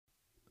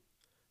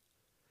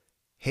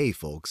Hey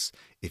folks,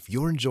 if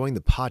you're enjoying the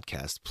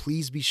podcast,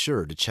 please be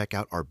sure to check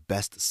out our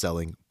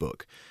best-selling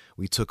book.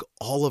 We took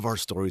all of our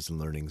stories and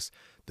learnings,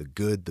 the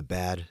good, the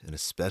bad, and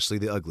especially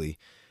the ugly,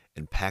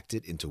 and packed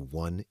it into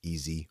one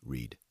easy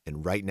read.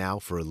 And right now,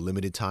 for a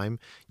limited time,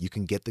 you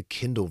can get the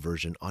Kindle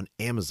version on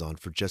Amazon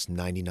for just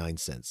 99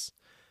 cents.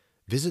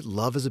 Visit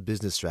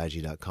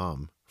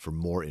loveasabusinessstrategy.com for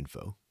more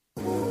info.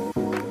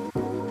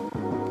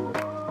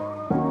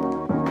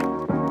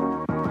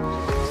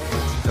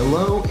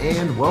 Hello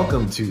and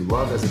welcome to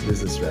Love as a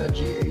Business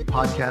Strategy, a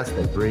podcast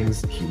that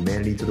brings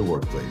humanity to the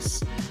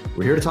workplace.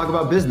 We're here to talk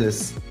about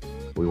business.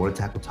 We want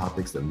to tackle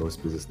topics that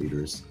most business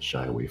leaders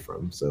shy away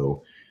from.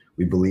 So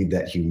we believe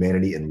that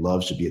humanity and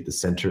love should be at the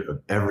center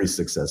of every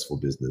successful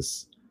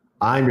business.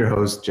 I'm your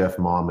host, Jeff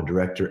Ma. I'm a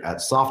director at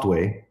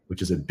Softway,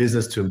 which is a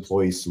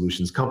business-to-employee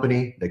solutions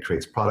company that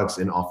creates products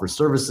and offers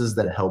services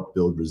that help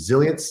build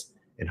resilience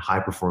and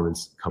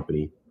high-performance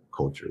company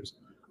cultures.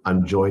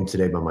 I'm joined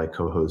today by my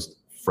co-host,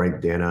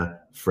 Frank Dana.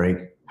 Frank,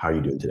 how are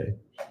you doing today?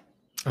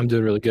 I'm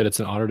doing really good. It's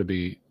an honor to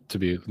be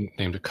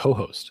named a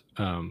co-host.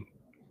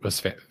 That's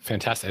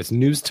fantastic. It's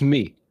news to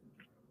me.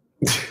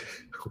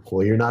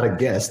 Well, you're not a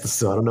guest,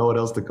 so I don't know what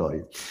else to call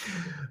you.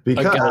 A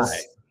guy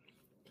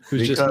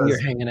who's just here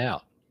hanging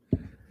out.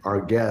 Our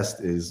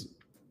guest is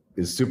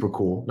super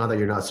cool. Not that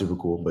you're not super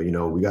cool, but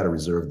we got to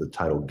reserve the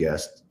title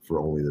guest for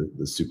only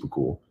the super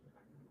cool.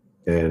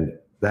 And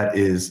that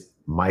is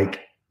Mike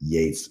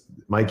Yates.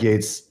 Mike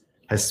Yates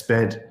has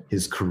spent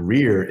his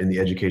career in the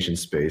education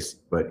space,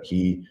 but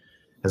he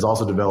has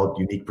also developed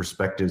unique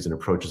perspectives and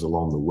approaches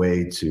along the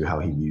way to how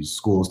he views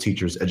schools,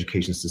 teachers,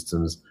 education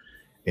systems.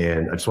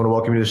 And I just want to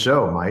welcome you to the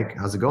show, Mike.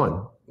 How's it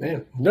going?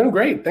 Man, I'm doing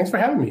great. Thanks for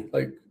having me.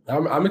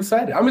 I'm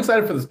excited. I'm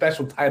excited for the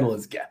special title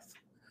as guest.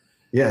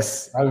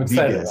 Yes, I'm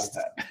excited about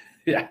that.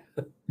 Yeah.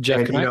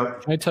 Jeff, can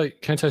I tell you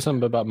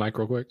something about Mike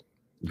real quick?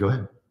 Go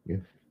ahead. Yeah.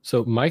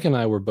 So Mike and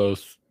I were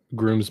both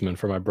groomsmen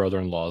for my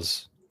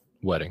brother-in-law's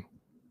wedding.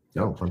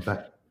 Oh, fun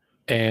fact.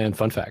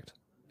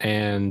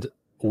 And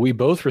we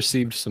both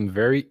received some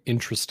very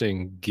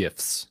interesting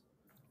gifts.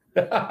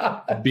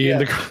 Being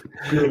the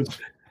groomsmen.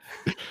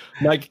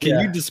 Mike, can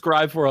you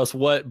describe for us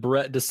what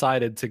Brett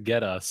decided to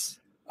get us?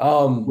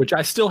 Which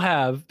I still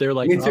have. They're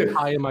like up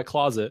high in my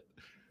closet.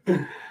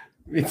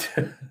 Me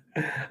too.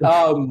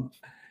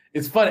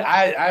 It's funny.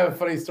 I have a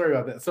funny story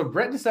about that. So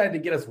Brett decided to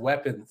get us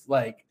weapons.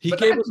 He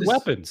gave us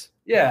weapons.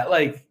 Yeah,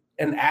 like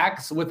an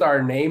axe with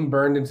our name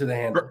burned into the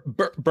handle.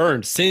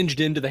 Burned,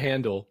 singed into the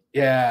handle.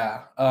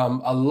 Yeah.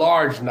 A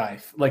large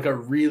knife, like a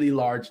really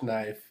large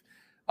knife,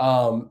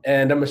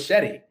 and a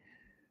machete.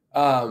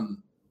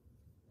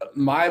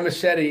 My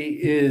machete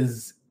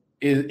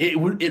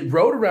it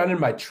rode around in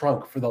my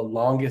trunk for the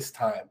longest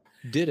time.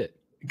 Did it?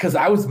 Because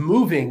I was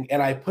moving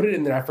and I put it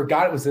in there. I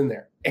forgot it was in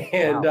there.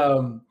 And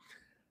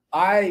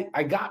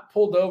I got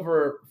pulled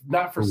over,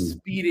 not for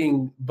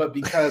speeding, but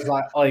because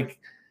I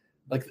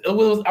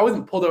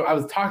wasn't pulled over. I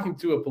was talking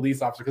to a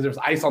police officer because there was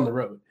ice on the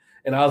road.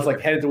 And I was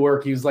headed to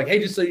work. He was like, hey,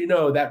 just so you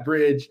know, that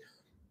bridge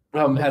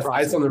has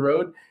ice on the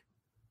road.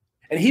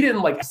 And he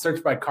didn't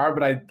search my car,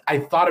 but I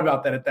thought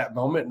about that at that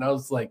moment. And I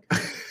was like,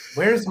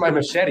 where's my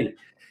machete?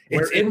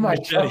 It's in my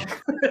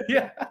trunk.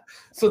 Yeah.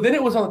 So then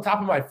it was on the top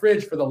of my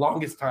fridge for the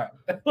longest time.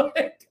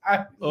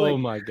 Oh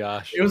my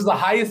gosh. It was the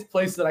highest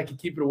place that I could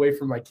keep it away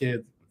from my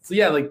kids. So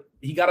yeah,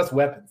 he got us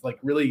weapons,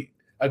 really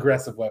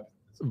aggressive weapons.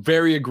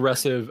 Very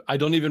aggressive. I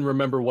don't even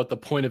remember what the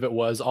point of it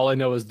was. All I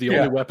know is the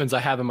only weapons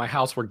I have in my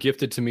house were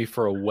gifted to me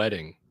for a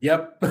wedding.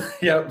 Yep.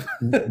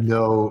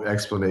 No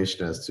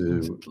explanation as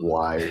to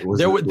why.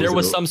 There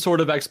was some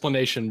sort of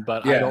explanation,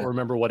 but I don't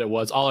remember what it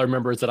was. All I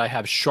remember is that I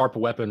have sharp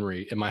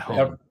weaponry in my home.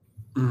 Yep.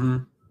 Mm-hmm.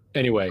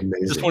 Anyway,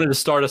 just wanted to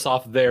start us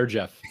off there,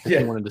 Jeff.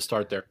 I wanted to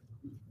start there.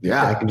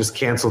 Yeah, I can just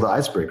cancel the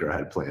icebreaker I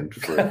had planned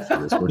for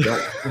this. We're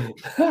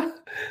done.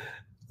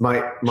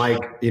 Mike,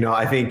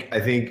 I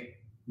think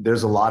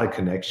there's a lot of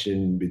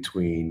connection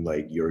between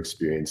your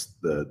experience,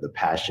 the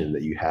passion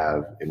that you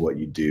have in what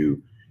you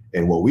do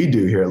and what we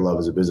do here at Love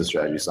as a Business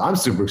Strategy. So I'm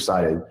super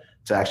excited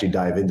to actually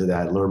dive into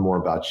that, learn more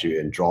about you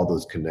and draw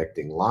those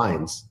connecting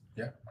lines.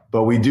 Yeah.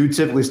 But we do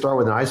typically start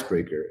with an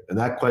icebreaker. And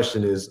that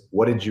question is,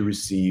 what did you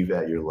receive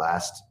at your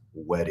last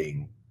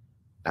wedding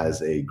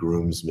as a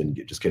groomsman?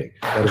 Just kidding.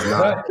 That's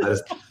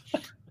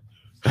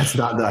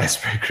not the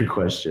icebreaker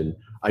question.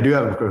 I do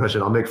have a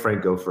question. I'll make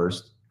Frank go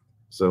first.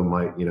 So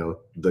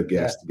the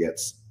guest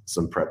gets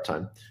some prep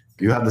time.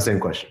 You have the same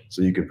question,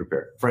 so you can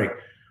prepare. Frank,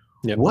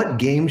 What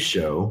game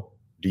show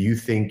do you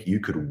think you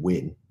could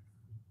win?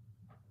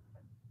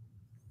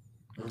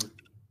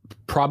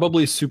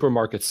 Probably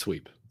Supermarket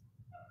Sweep.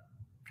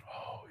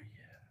 Oh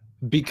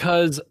yeah.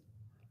 Because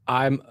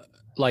I've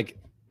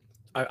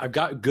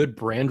got good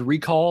brand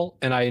recall,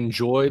 and I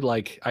enjoy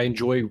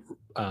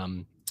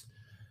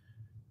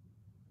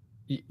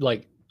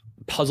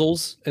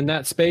puzzles in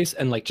that space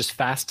and just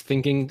fast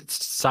thinking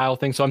style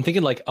things. So I'm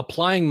thinking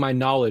applying my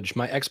knowledge,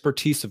 my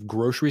expertise of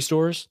grocery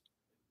stores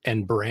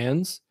and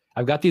brands.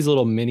 I've got these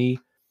little mini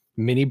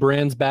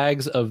brands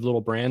bags of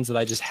little brands that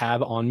I just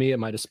have on me at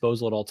my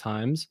disposal at all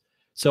times.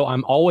 So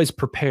I'm always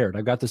prepared.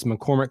 I got this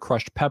McCormick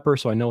crushed pepper,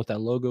 so I know what that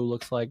logo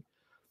looks like.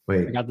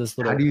 Wait, I got this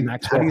little how do you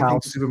Maxwell think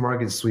House.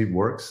 supermarket sweep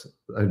works?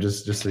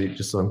 Just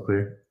so I'm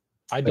clear.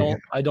 I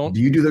don't.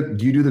 Do you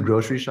do the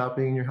grocery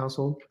shopping in your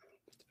household?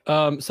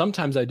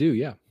 Sometimes I do,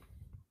 yeah.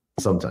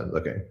 Sometimes,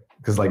 okay.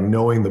 Because like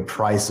knowing the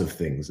price of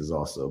things is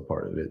also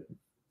part of it.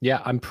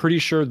 Yeah, I'm pretty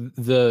sure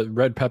the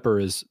red pepper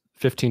is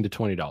 $15 to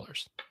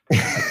 $20.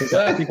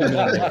 I think I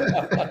know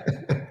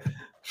that.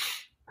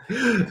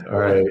 All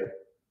right,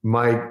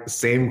 Mike.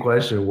 Same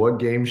question. What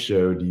game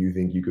show do you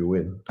think you could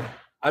win?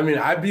 I mean,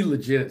 I'd be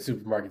legit at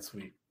Supermarket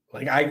Sweep.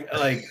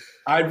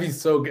 I'd be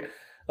so good.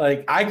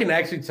 Like, I can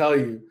actually tell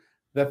you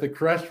that the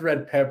crushed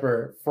red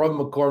pepper from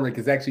McCormick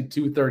is actually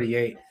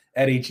 $2.38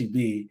 at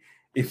HEB.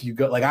 If you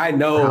go, like, I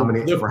know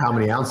for how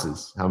many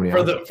ounces? For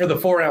the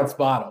 4-ounce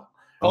bottle.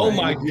 Oh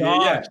my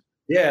god!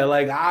 Yeah.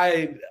 Like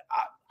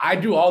I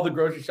do all the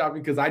grocery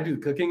shopping because I do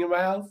the cooking in my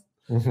house,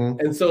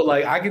 and so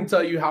like I can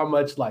tell you how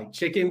much like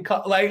chicken,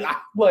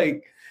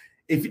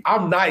 if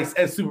I'm nice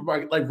at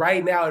supermarket, like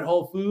right now at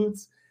Whole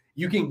Foods,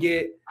 you can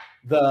get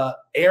the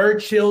air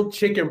chilled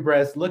chicken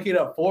breast. Look it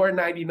up,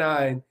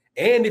 $4.99,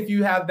 and if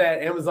you have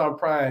that Amazon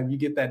Prime, you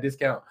get that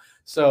discount.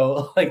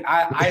 So like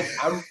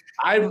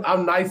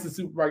I'm nice at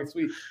Supermarket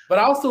Sweep, but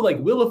I also like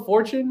Wheel of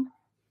Fortune.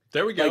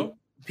 There we go. Like,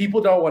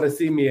 people don't want to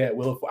see me at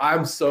Wheel of Fortune.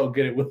 I'm so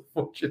good at Wheel of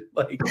Fortune.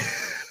 I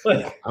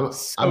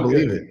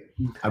believe it.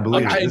 I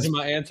believe it. I changed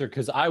my answer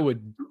because I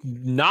would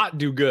not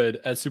do good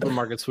at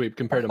Supermarket Sweep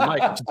compared to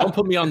Mike. Don't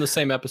put me on the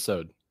same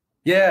episode.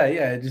 Yeah,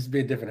 it'd just be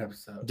a different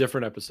episode.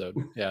 Different episode.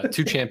 Yeah,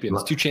 two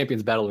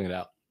champions battling it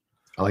out.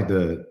 I like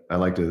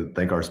to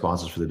thank our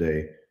sponsors for the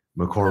day: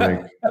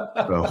 McCormick,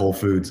 Whole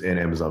Foods, and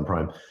Amazon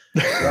Prime.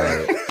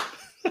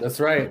 That's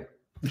right.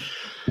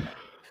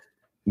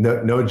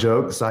 No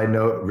joke. Side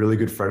note: really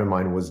good friend of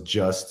mine was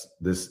just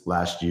this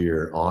last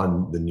year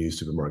on the new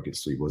Supermarket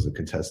Sweep. Was a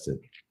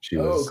contestant. She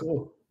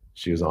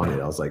was on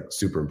it. I was like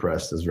super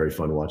impressed. It was very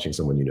fun watching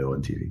someone you know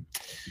on TV.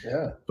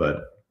 Yeah.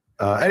 But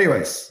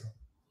anyways,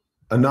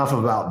 enough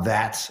about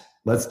that.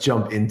 Let's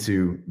jump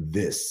into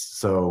this.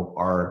 So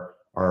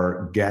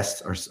our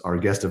guest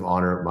of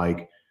honor,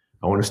 Mike.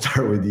 I want to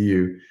start with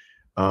you.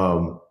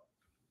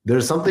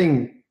 There's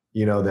something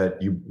that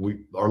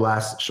our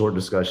last short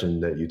discussion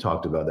that you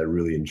talked about that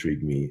really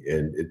intrigued me,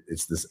 and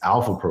it's this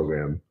alpha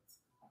program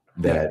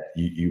that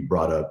you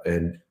brought up,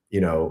 and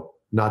I'm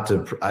not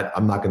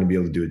going to be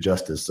able to do it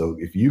justice. So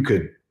if you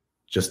could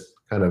just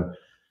kind of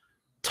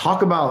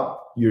talk about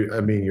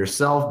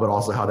yourself, but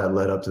also how that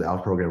led up to the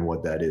alpha program and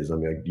what that is. I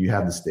mean, you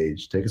have the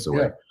stage. Take us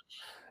away.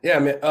 Yeah,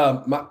 man.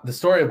 The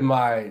story of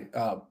my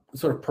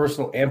sort of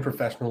personal and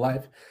professional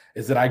life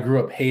is that I grew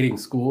up hating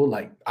school.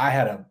 Like, I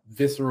had a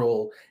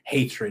visceral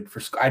hatred for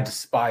school. I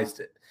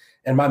despised it.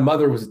 And my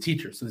mother was a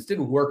teacher, so this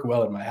didn't work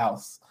well in my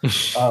house.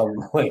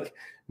 Like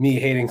me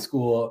hating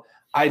school.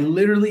 I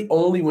literally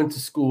only went to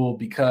school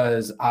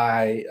because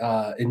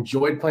I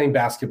enjoyed playing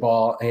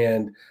basketball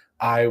and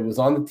I was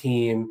on the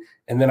team.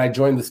 And then I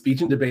joined the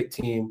speech and debate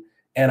team.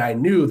 And I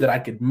knew that I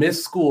could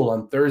miss school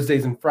on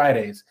Thursdays and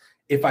Fridays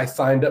if I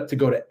signed up to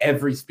go to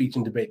every speech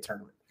and debate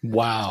tournament.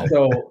 Wow.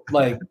 So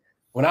like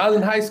when I was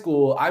in high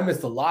school, I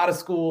missed a lot of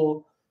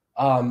school.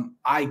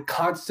 I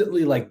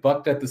constantly like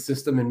bucked at the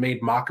system and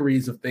made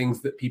mockeries of things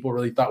that people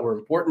really thought were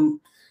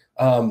important.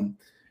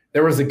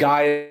 There was a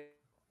guy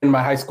in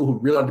my high school who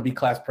really wanted to be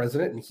class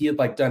president, and he had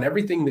like done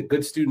everything that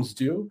good students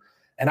do.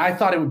 And I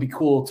thought it would be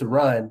cool to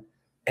run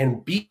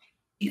and beat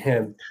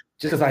him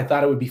just because I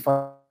thought it would be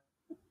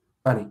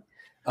funny.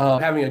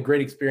 Having a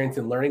great experience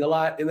and learning a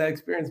lot in that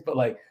experience. But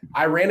like,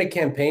 I ran a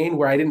campaign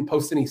where I didn't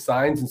post any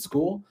signs in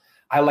school.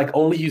 I like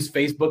only used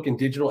Facebook and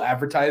digital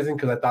advertising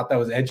because I thought that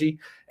was edgy.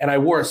 And I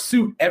wore a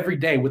suit every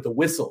day with a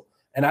whistle.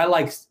 And I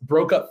like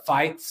broke up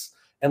fights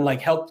and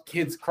like helped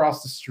kids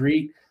cross the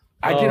street.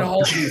 I did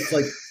all these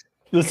like.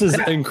 This is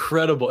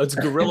incredible. It's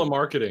guerrilla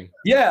marketing.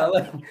 Yeah.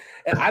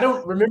 And I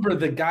don't remember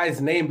the guy's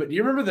name, but do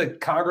you remember the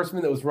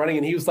congressman that was running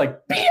and he was like,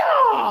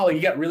 he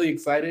got really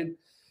excited.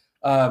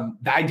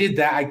 I did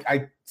that.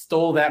 I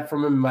stole that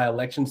from him in my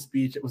election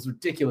speech. It was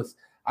ridiculous.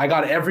 I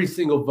got every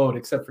single vote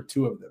except for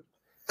 2 of them.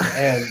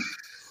 And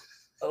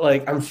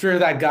like, I'm sure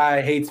that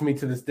guy hates me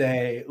to this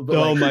day.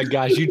 Oh my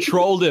gosh. You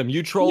trolled him.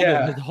 You trolled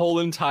him his whole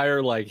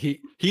entire, like he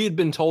had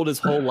been told his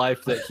whole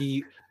life that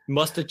he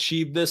must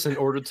achieve this in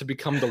order to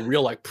become the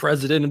real like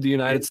president of the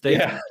United States.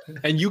 Yeah.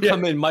 And you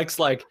come in, Mike's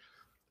like,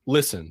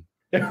 listen,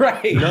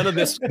 right. None of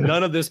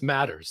this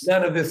matters.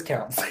 None of this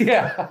counts.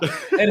 Yeah.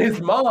 And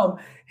his mom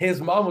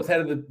was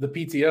head of the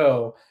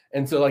PTO.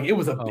 And so like, there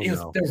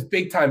was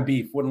big time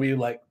beef when we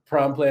like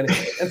prom planning.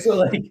 And so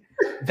like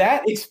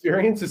that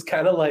experience is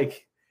kind of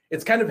like,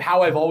 it's kind of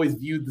how I've always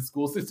viewed the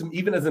school system,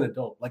 even as an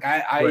adult. Like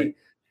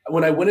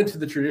when I went into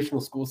the traditional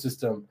school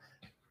system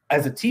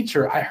as a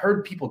teacher, I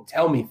heard people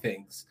tell me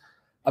things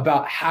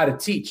about how to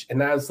teach.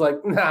 And I was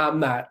like, nah, I'm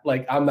not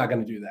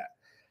going to do that.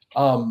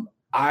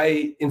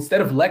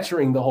 Instead of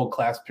lecturing the whole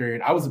class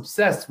period, I was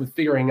obsessed with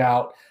figuring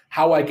out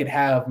how I could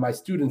have my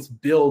students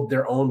build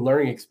their own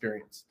learning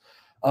experience.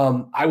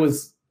 I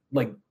was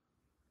like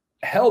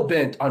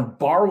hell-bent on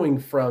borrowing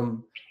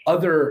from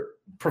other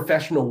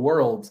professional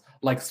worlds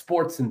like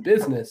sports and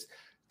business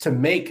to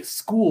make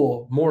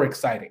school more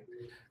exciting.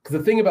 Because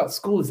the thing about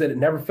school is that it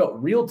never felt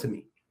real to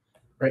me,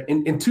 right?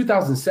 In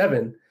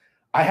 2007,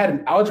 I had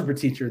an algebra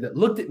teacher that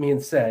looked at me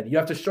and said, you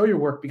have to show your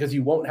work because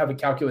you won't have a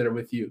calculator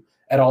with you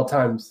at all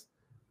times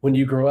when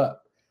you grow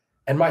up.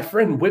 And my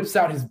friend whips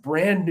out his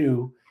brand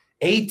new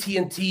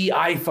AT&T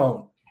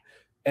iPhone.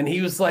 And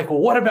he was like, well,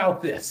 what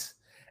about this?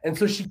 And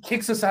so she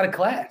kicks us out of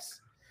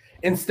class.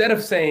 Instead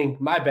of saying,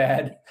 my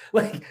bad,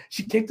 like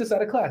she kicked us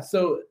out of class.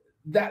 So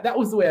that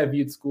was the way I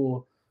viewed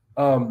school.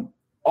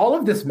 All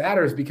of this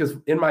matters because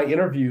in my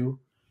interview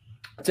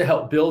to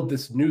help build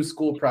this new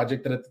school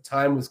project that at the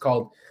time was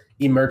called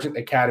Emergent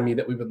Academy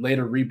that we would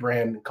later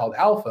rebrand called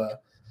Alpha,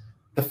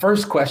 the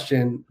first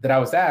question that I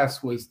was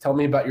asked was, tell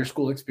me about your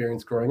school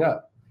experience growing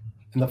up.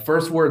 And the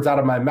first words out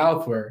of my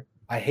mouth were,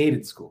 I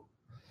hated school.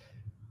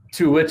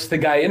 To which the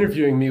guy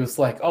interviewing me was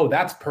like, oh,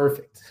 that's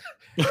perfect.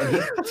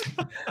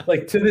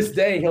 Like to this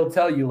day, he'll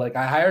tell you, like,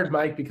 I hired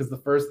Mike because the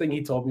first thing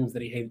he told me was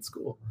that he hated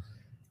school.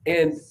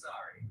 And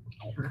sorry,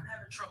 I'm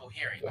having trouble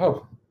hearing.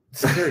 Oh,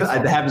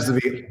 it happens to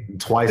me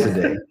twice a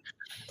day.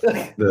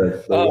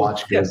 The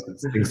watch goes,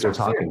 things start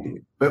talking to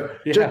you.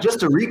 But just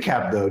to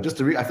recap, though,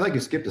 I feel like you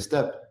skipped a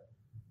step.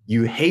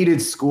 You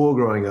hated school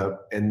growing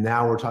up, and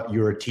now we're talking.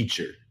 You're a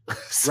teacher,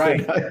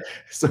 right?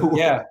 So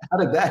how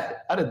did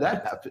that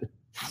happen?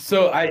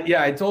 So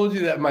I told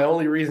you that my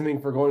only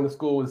reasoning for going to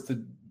school was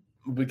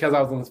because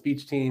I was on the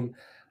speech team.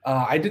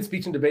 I did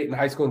speech and debate in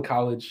high school and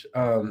college.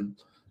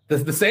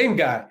 The same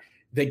guy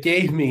that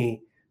gave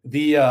me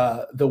the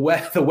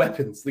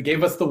weapons, that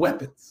gave us the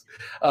weapons.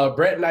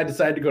 Brett and I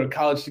decided to go to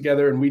college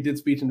together, and we did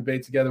speech and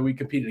debate together. We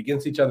competed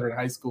against each other in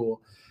high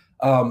school.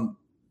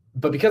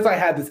 But because I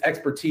had this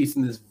expertise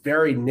in this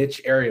very niche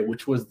area,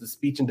 which was the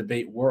speech and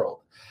debate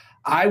world,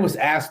 I was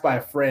asked by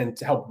a friend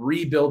to help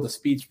rebuild a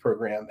speech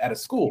program at a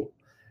school.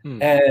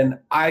 And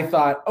I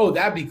thought, oh,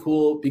 that'd be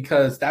cool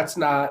because that's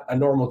not a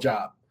normal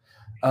job.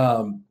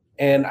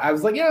 And I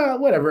was like, yeah,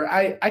 whatever.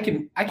 I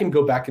can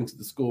go back into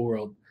the school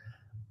world.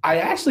 I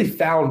actually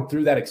found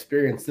through that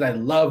experience that I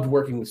loved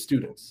working with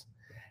students.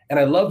 And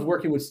I loved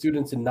working with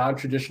students in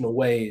non-traditional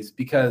ways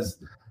because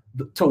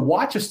to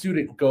watch a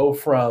student go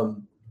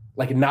from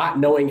like not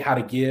knowing how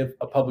to give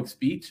a public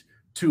speech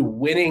to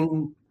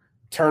winning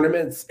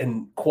tournaments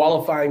and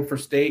qualifying for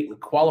state and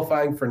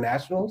qualifying for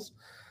nationals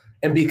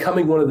and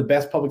becoming one of the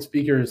best public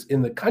speakers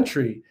in the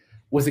country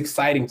was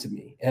exciting to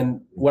me.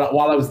 And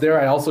while I was there,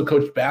 I also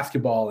coached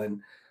basketball and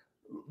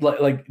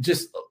like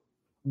just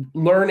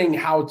learning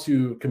how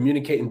to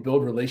communicate and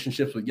build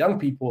relationships with young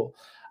people,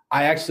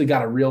 I actually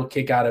got a real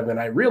kick out of it. And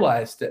I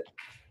realized that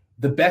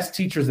the best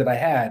teachers that I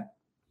had,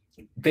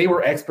 they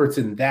were experts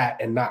in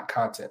that and not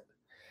content.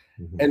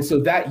 And so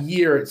that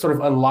year, it sort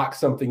of unlocked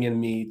something in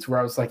me to where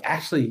I was like,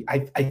 actually, I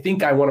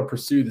think I want to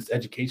pursue this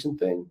education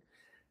thing.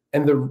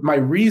 And my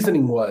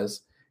reasoning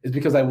is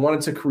because I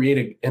wanted to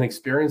create an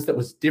experience that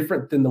was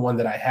different than the one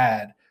that I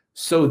had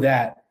so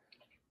that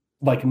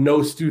like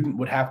no student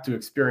would have to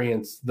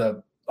experience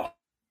the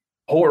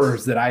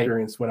horrors that I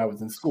experienced when I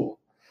was in school.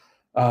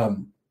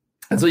 And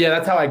so,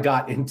 that's how I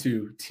got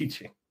into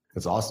teaching.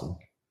 That's awesome.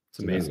 It's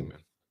amazing, man.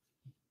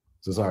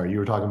 So sorry, you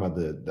were talking about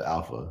the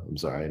Alpha. I'm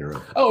sorry, I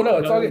interrupted. Oh no,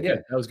 it's all good. Yeah,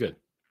 that was good.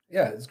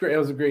 Yeah, it's great. That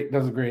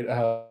was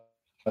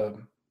a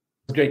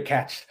great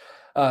catch.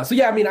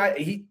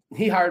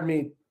 He hired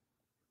me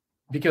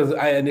because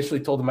I initially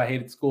told him I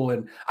hated school,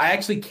 and I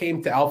actually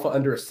came to Alpha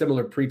under a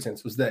similar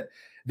pretense, was that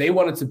they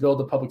wanted to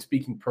build a public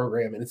speaking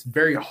program, and it's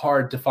very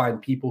hard to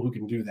find people who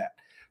can do that,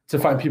 to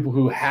find people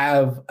who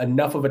have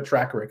enough of a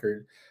track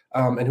record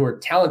and who are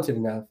talented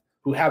enough,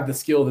 who have the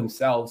skill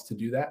themselves to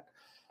do that.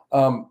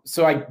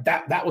 So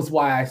that was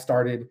why I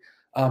started.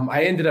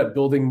 I ended up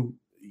building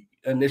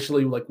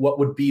initially like what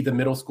would be the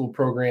middle school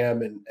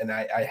program, and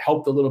I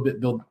helped a little bit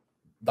build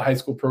the high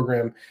school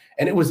program.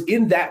 And it was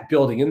in that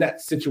building, in that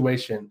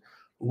situation,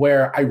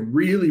 where I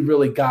really,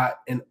 really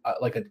got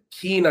like a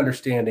keen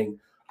understanding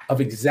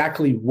of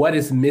exactly what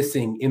is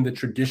missing in the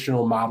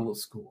traditional model of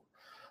school.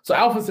 So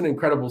Alpha is an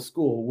incredible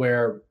school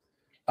where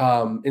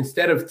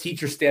instead of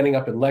teachers standing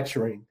up and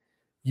lecturing,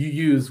 you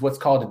use what's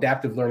called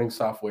adaptive learning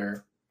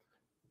software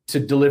to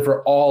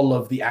deliver all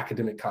of the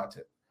academic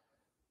content.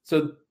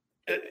 So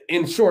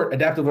in short,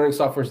 adaptive learning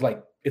software is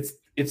like,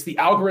 it's the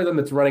algorithm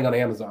that's running on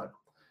Amazon.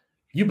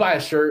 You buy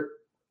a shirt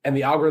and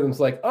the algorithm's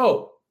like,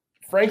 oh,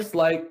 Frank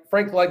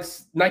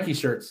likes Nike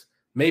shirts.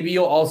 Maybe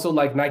you'll also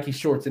like Nike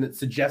shorts, and it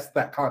suggests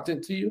that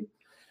content to you.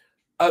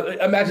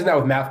 Imagine that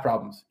with math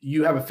problems.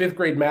 You have a 5th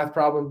grade math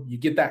problem. You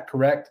get that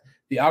correct.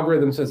 The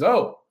algorithm says,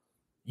 oh,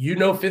 you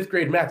know 5th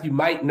grade math. You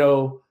might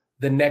know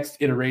the next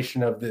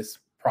iteration of this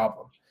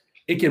problem.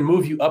 It can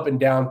move you up and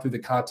down through the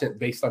content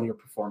based on your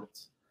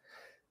performance.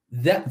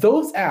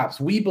 Those apps,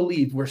 we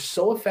believed, were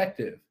so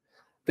effective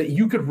that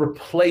you could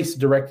replace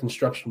direct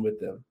instruction with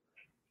them,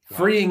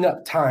 freeing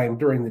up time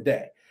during the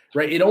day,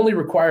 right? It only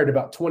required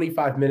about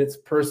 25 minutes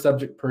per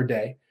subject per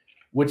day,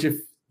 which if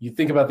you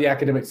think about the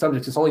academic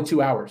subjects, it's only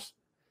 2 hours.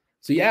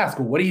 So you ask,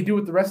 well, what do you do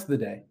with the rest of the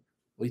day?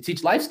 Well, you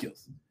teach life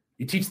skills.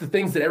 You teach the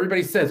things that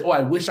everybody says, oh, I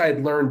wish I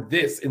had learned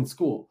this in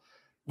school.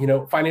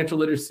 Financial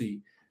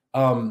literacy,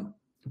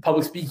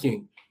 public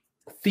speaking,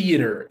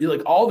 theater,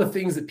 like all the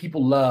things that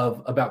people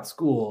love about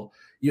school.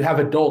 You have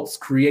adults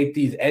create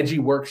these edgy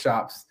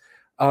workshops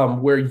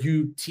where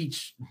you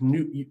teach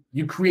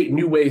you create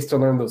new ways to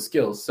learn those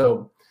skills.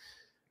 So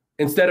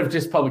instead of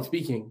just public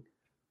speaking,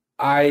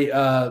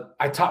 I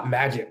taught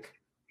magic.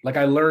 Like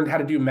I learned how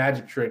to do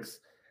magic tricks,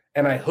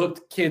 and I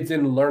hooked kids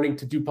in learning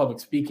to do public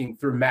speaking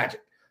through magic.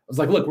 I was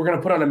like, look, we're going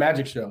to put on a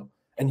magic show,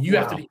 and you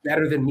have to be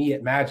better than me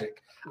at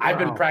magic. Wow. I've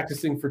been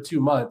practicing for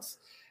 2 months.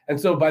 And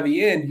so by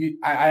the end,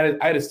 I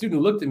had a student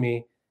who looked at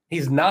me.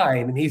 He's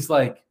 9, and he's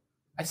like,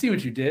 I see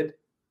what you did.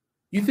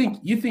 You think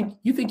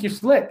you're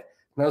slick.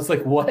 And I was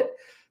like, what?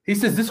 He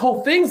says, this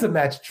whole thing's a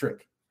magic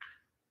trick.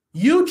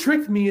 You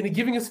tricked me into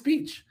giving a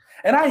speech.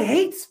 And I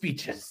hate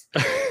speeches.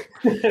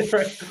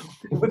 Right?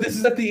 But this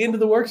is at the end of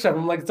the workshop.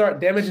 I'm like, sorry,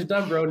 damage is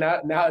done, bro.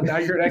 Now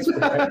you're an expert.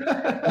 Right?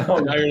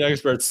 Now you're an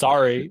expert.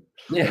 Sorry.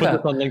 Yeah. Put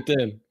this on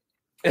LinkedIn.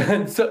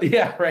 And so,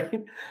 yeah,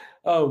 right.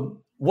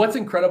 What's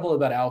incredible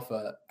about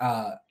Alpha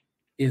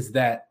is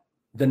that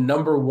the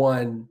number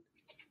one,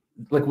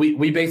 like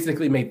we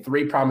basically made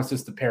 3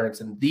 promises to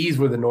parents, and these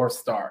were the North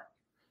Star.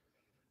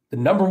 The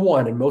number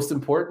one and most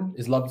important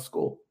is love of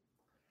school.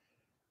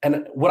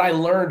 And what I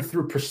learned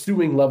through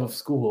pursuing love of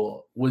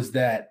school was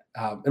that,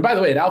 and by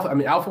the way, at Alpha,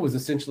 Alpha was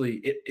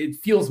essentially, it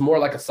feels more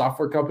like a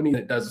software company than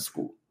it does a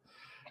school,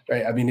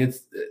 right?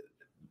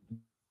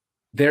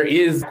 There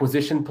is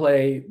acquisition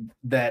play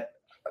that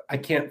I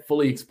can't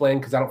fully explain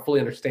because I don't fully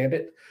understand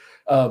it.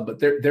 But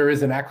there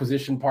is an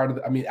acquisition part of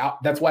it.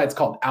 That's why it's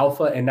called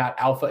Alpha and not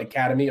Alpha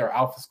Academy or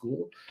Alpha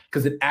School,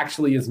 because it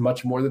actually is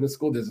much more than a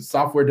school. There's a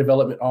software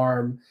development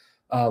arm.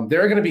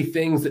 There are going to be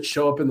things that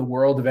show up in the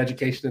world of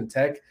education and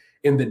tech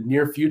in the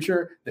near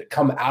future that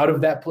come out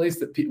of that place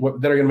that are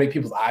going to make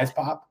people's eyes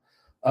pop.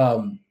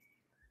 I'm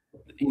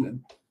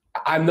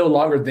no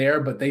longer there,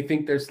 but they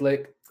think they're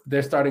slick.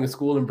 They're starting a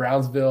school in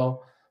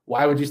Brownsville.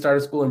 Why would you start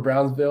a school in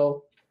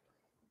Brownsville?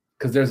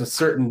 Because there's a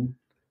certain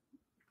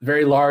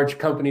very large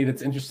company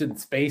that's interested in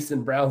space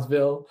in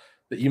Brownsville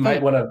that you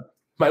might want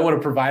to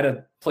provide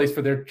a place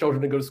for their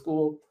children to go to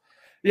school.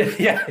 Yeah.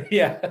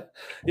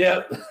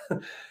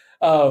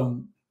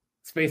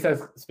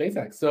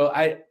 SpaceX. So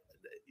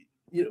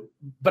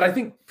but I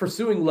think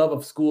pursuing love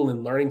of school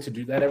and learning to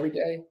do that every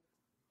day,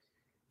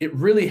 it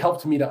really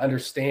helped me to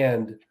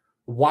understand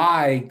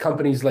why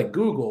companies like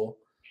Google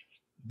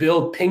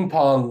build ping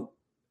pong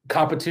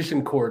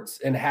competition courts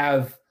and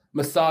have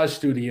massage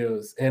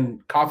studios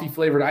and coffee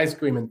flavored ice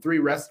cream and 3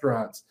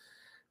 restaurants.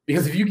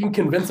 Because if you can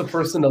convince a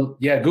person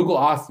Google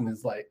Austin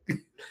is like,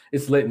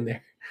 it's lit in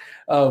there.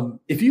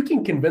 If you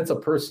can convince a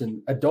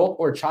person, adult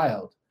or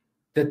child,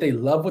 that they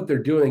love what they're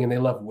doing and they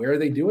love where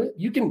they do it,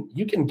 you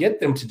can get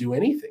them to do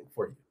anything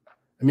for you.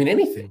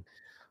 Anything.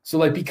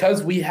 So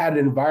because we had an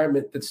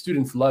environment that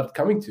students loved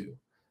coming to,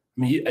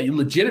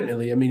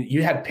 legitimately,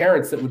 you had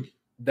parents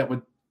that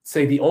would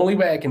say, the only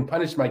way I can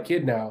punish my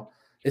kid now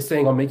is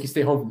saying, I'll make you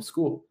stay home from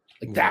school.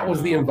 That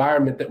was the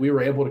environment that we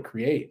were able to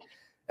create.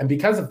 And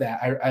because of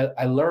that,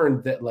 I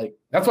learned that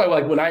that's why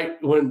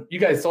when you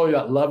guys told me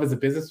about love as a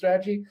business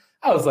strategy,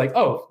 I was like,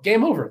 oh,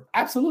 game over.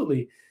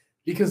 Absolutely.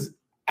 Because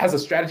as a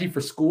strategy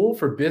for school,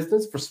 for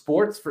business, for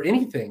sports, for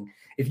anything,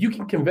 if you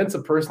can convince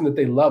a person that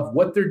they love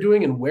what they're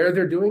doing and where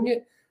they're doing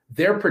it,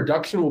 their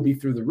production will be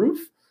through the roof.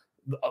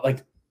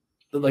 Like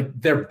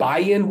their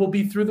buy-in will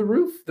be through the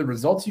roof. The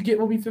results you get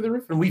will be through the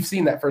roof. And we've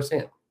seen that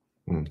firsthand.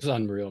 It's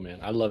unreal, man.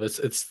 I love it.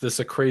 It's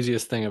the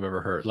craziest thing I've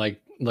ever heard.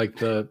 Like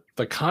the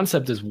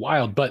concept is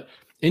wild, but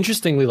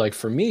interestingly,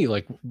 for me,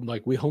 we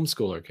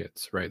homeschool our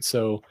kids, right?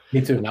 So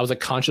me too. And that was a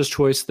conscious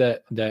choice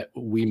that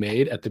we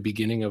made at the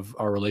beginning of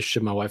our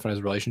relationship, my wife and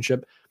I's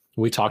relationship.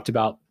 We talked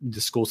about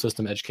the school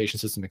system, education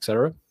system, et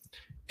cetera.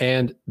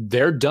 And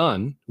they're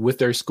done with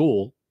their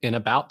school in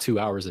about 2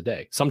 hours a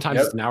day. Sometimes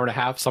it's an hour and a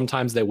half.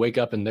 Sometimes they wake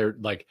up and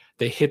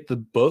they hit the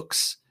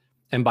books,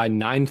 and by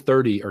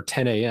 9:30 or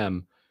 10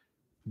 a.m.,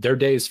 their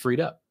day is freed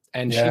up.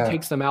 And she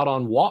takes them out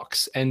on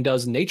walks and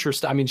does nature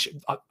stuff.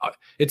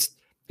 It's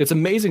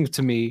amazing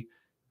to me,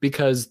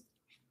 because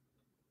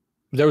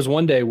there was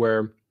one day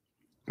where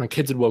my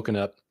kids had woken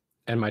up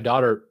and my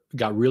daughter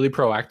got really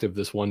proactive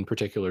this one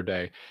particular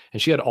day,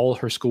 and she had all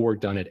her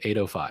schoolwork done at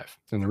 8:05.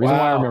 And the reason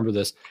why I remember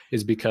this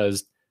is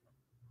because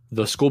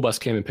the school bus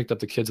came and picked up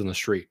the kids on the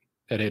street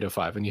at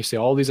 8:05. And you see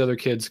all these other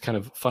kids kind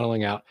of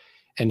funneling out.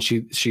 And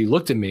she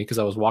looked at me because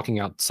I was walking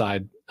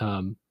outside,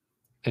 and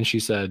she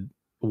said,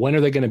 when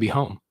are they going to be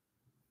home?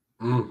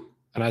 And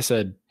I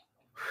said,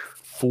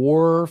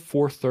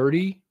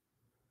 4:30.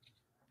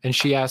 And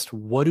she asked,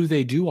 what do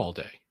they do all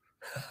day?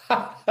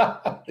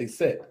 They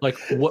sit.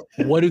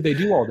 What do they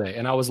do all day?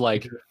 And I was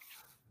like,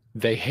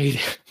 they hate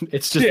it.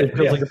 It's just it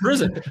feels like a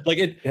prison.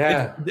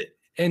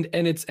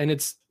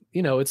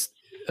 It's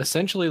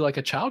essentially like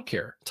a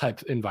childcare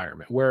type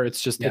environment where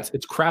it's just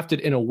it's crafted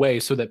in a way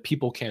so that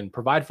people can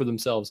provide for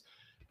themselves,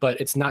 but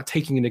it's not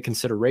taking into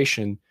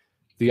consideration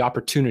the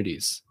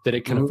opportunities that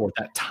it can afford,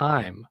 that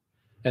time.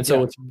 And so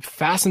what's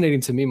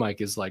fascinating to me,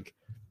 Mike, is like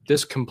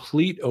this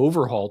complete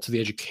overhaul to the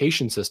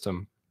education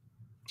system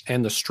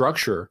and the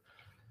structure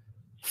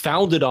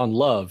founded on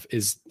love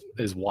is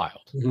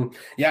wild. Mm-hmm.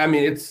 Yeah, I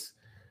mean,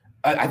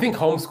 I think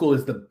homeschool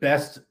is the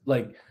best.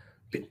 Like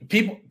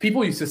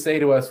people used to say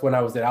to us when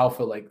I was at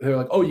Alpha, like they're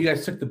like, "Oh, you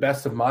guys took the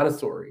best of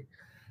Montessori,"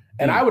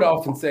 and I would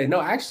often say,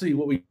 "No, actually,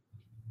 what we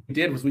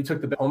did was we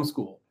took the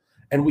homeschool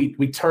and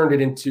we turned it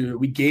into,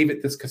 we gave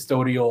it this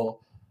custodial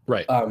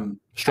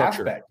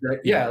structure, aspect, right?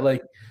 Yeah,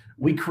 like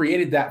we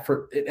created that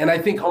for, and I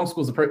think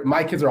homeschool is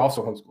my kids are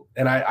also homeschooled,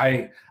 and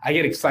I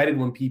get excited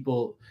when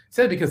people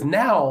say it, because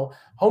now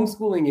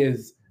homeschooling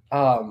is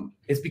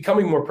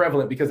becoming more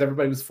prevalent because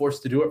everybody was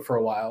forced to do it for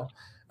a while.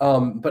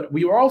 But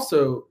we were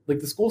also, like,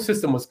 the school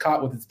system was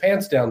caught with its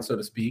pants down, so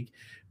to speak,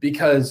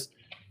 because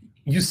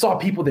you saw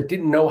people that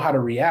didn't know how to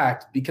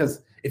react.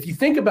 Because if you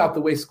think about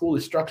the way school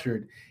is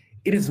structured,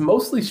 it is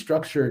mostly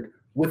structured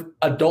with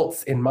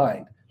adults in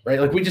mind, right?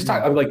 Like we just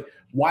talked, I'm like,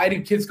 why do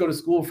kids go to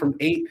school from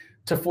 8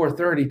 to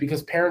 4:30?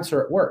 Because parents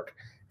are at work.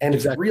 And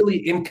it's really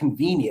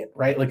inconvenient,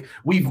 right? Like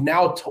we've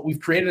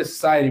created a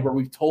society where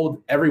we've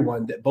told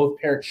everyone that both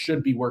parents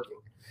should be working,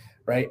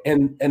 right?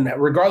 And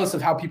regardless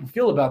of how people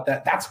feel about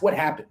that, that's what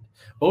happened.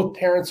 Both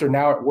parents are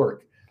now at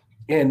work.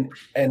 And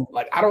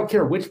like, I don't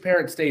care which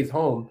parent stays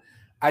home.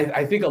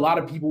 I think a lot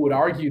of people would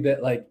argue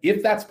that, like,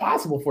 if that's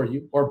possible for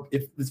you, or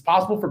if it's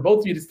possible for both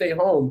of you to stay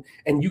home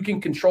and you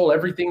can control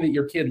everything that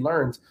your kid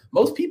learns,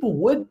 most people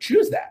would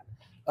choose that.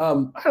 I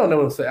don't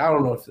know if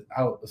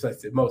I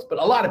say most, but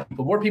a lot of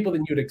people, more people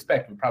than you'd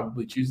expect, would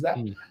probably choose that.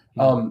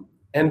 Mm-hmm.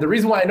 And the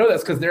reason why I know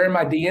that's because they're in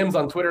my DMs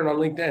on Twitter and on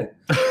LinkedIn.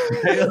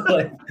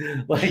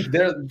 like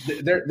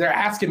they're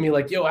asking me,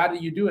 like, yo, how do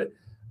you do it?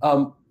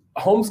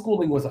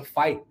 Homeschooling was a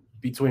fight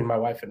between my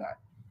wife and I.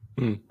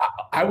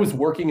 I was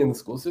working in the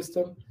school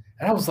system,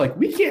 and I was like,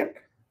 we can't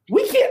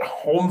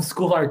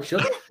homeschool our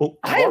children.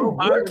 I am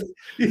working.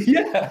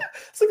 Yeah.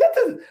 So that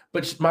doesn't,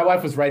 but my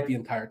wife was right the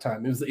entire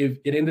time.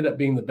 It ended up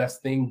being the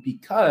best thing,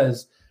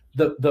 because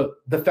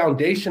the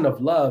foundation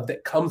of love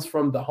that comes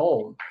from the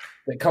home,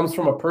 that comes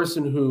from a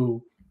person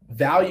who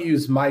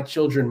values my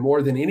children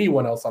more than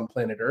anyone else on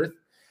planet Earth.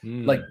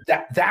 Like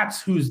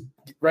that's who's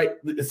right.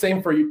 The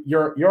same for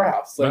your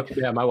house. Like,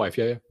 yeah, my wife.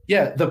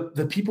 Yeah.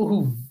 The people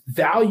who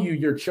value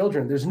your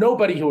children, there's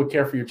nobody who would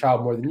care for your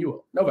child more than you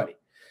will. Nobody.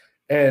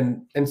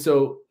 And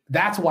so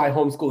that's why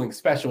homeschooling's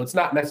special. It's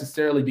not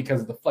necessarily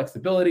because of the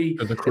flexibility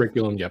of the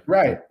curriculum. Yeah.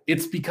 Right.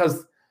 It's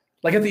because,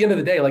 like, at the end of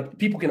the day, like,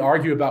 people can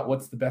argue about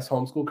what's the best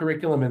homeschool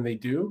curriculum, and they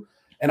do.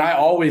 And I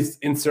always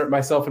insert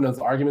myself in those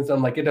arguments.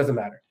 I'm like, it doesn't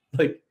matter.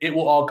 Like, it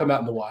will all come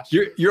out in the wash.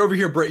 You're over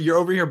here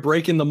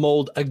breaking the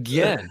mold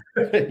again.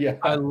 Yeah.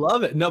 I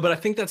love it. No, but I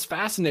think that's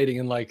fascinating.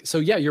 And, like, so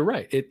yeah, you're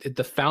right.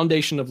 The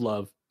foundation of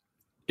love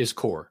is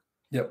core.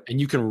 Yep.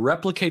 And you can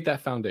replicate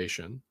that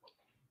foundation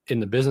in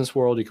the business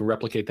world. You can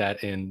replicate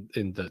that in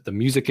the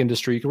music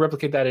industry. You can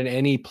replicate that in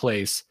any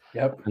place.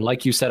 Yep. And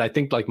like you said, I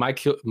think, like, my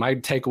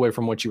takeaway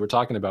from what you were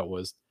talking about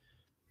was,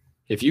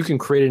 if you can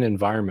create an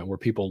environment where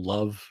people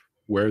love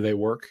where they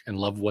work and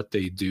love what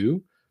they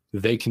do,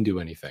 they can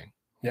do anything.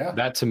 Yeah.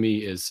 That to me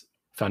is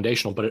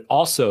foundational, but it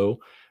also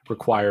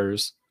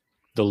requires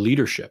the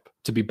leadership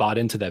to be bought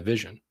into that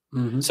vision.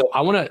 Mm-hmm. So I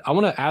want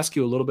to ask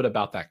you a little bit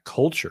about that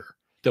culture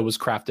that was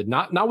crafted,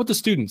 not with the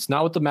students,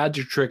 not with the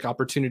magic trick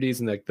opportunities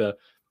and like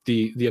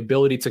the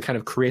ability to kind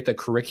of create that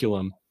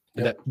curriculum.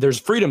 Yeah. That there's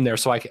freedom there.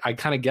 So I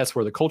kind of guess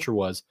where the culture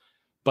was,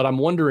 but I'm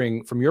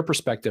wondering, from your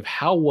perspective,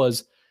 how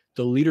was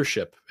the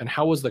leadership and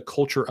how was the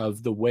culture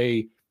of the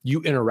way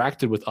you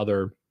interacted with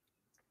other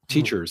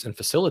teachers and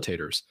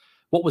facilitators?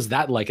 What was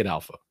that like at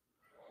Alpha?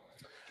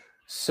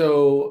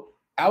 So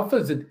Alpha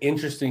is an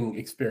interesting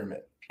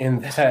experiment in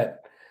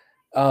that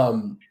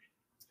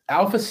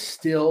Alpha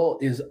still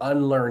is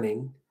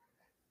unlearning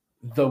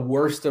the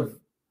worst of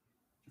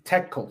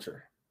tech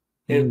culture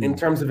in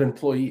terms of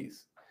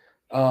employees.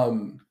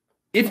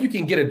 If you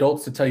can get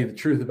adults to tell you the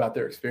truth about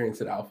their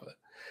experience at Alpha,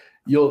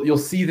 you'll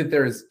see that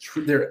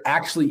there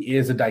actually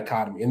is a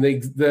dichotomy. And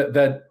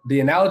the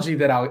analogy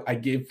that I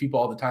give people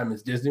all the time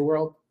is Disney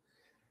World,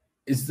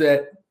 is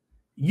that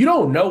you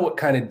don't know what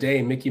kind of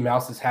day Mickey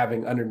Mouse is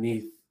having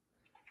underneath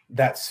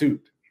that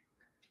suit.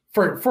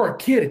 For a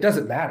kid, it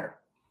doesn't matter.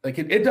 Like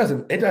it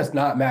does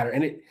not matter.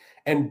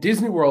 And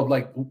Disney World,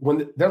 like,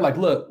 when they're like,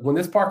 look, when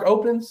this park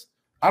opens,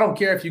 I don't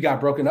care if you got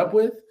broken up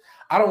with,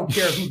 I don't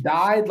care who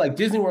died. Like,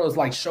 Disney World is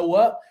like, show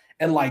up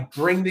and, like,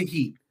 bring the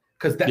heat,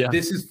 because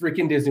this is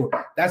freaking Disney World.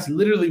 That's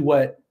literally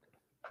what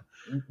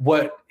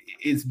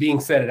is being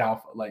said at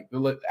Alpha. Like,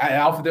 at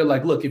Alpha, they're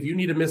like, look, if you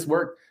need to miss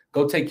work,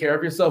 go take care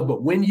of yourself.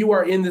 But when you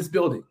are in this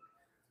building,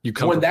 you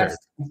come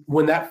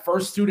when that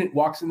first student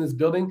walks in this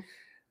building,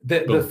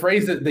 the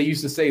phrase that they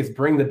used to say is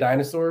 "bring the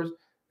dinosaurs."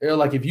 They're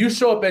like, if you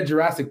show up at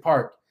Jurassic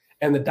Park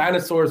and the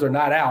dinosaurs are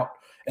not out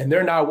and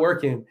they're not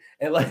working,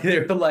 and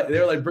they're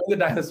like bring the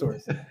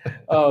dinosaurs.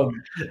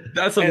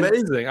 That's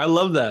amazing. I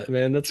love that,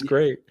 man. That's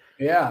great.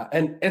 Yeah,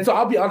 and so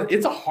I'll be honest,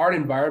 it's a hard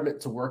environment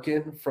to work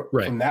in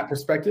from that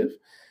perspective.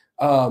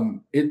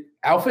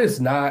 Alpha is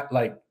not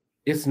like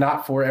it's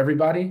not for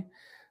everybody.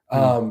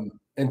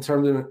 In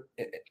terms of,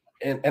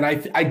 and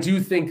I do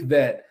think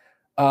that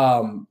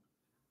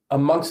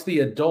amongst the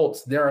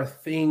adults, there are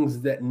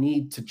things that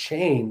need to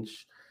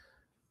change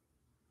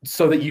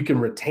so that you can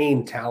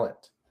retain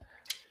talent.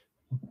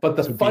 But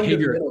the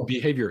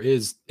behavior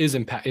is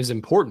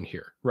important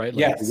here, right?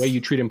 Like yes. The way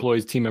you treat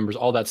employees, team members,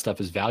 all that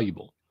stuff is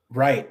valuable.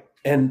 Right.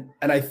 And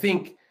I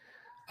think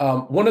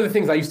one of the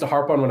things I used to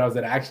harp on when I was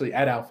at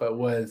Alpha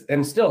was,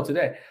 and still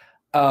today,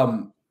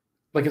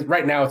 like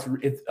right now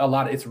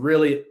it's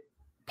really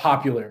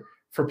popular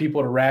for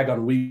people to rag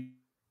on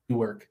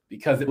WeWork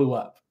because it blew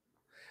up.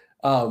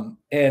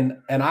 And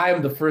I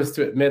am the first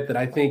to admit that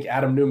I think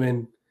Adam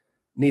Neumann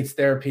needs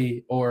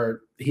therapy,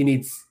 or he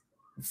needs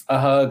a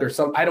hug or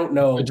something. I don't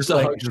know. Just a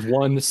hug, just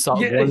one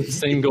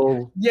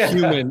single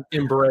human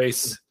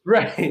embrace.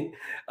 Right.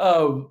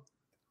 But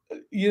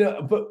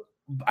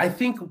I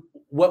think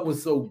what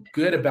was so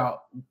good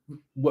about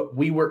what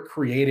WeWork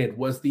created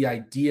was the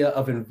idea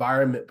of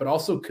environment, but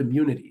also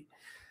community.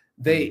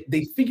 They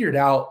figured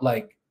out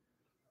I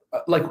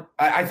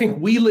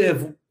think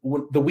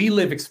the We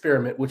Live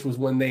experiment, which was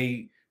when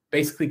they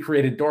basically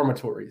created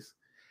dormitories.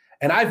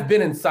 And I've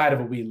been inside of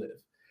a We Live.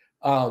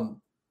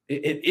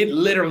 It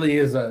literally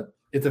is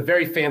it's a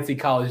very fancy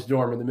college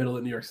dorm in the middle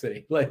of New York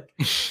City.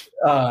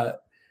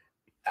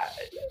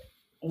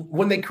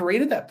 When they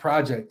created that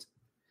project,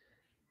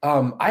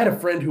 I had a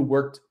friend who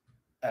worked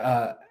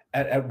at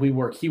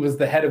WeWork. He was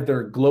the head of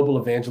their global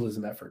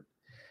evangelism effort.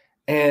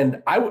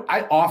 And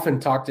I often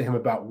talked to him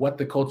about what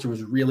the culture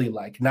was really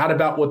like, not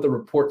about what the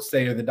reports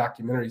say or the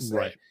documentaries say.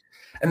 Right.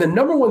 And the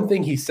number one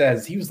thing he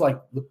says, he was like,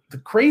 the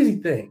crazy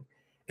thing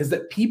is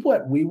that people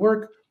at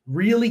WeWork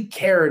really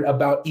cared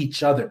about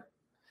each other.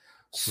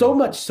 So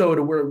much so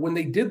to where when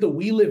they did the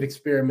We Live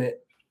experiment,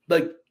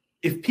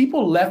 if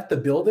people left the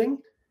building,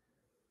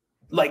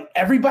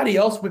 everybody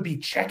else would be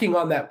checking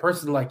on that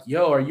person,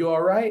 yo, are you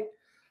all right?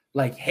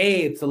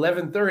 Hey, it's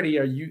 11:30.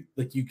 Are you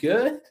you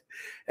good?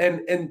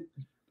 And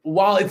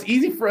while it's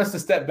easy for us to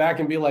step back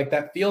and be like,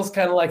 that feels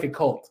kind of like a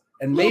cult.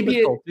 And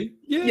maybe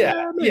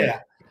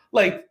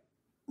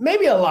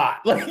maybe a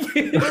lot.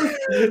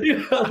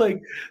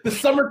 The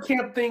summer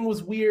camp thing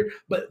was weird,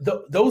 but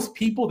those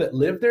people that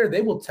live there,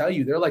 they will tell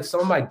you, they're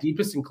some of my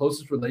deepest and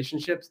closest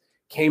relationships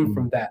came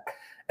from that.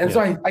 And so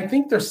I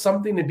think there's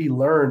something to be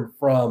learned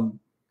from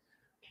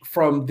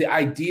the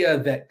idea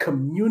that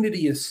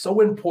community is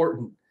so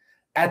important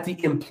at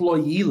the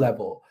employee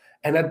level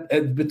and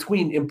at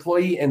between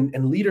employee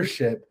and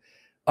leadership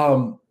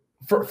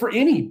for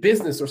any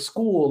business or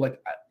school.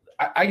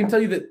 I can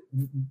tell you that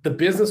the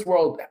business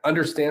world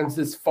understands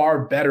this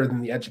far better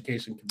than the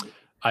education community.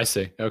 I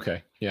see.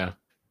 Okay. Yeah.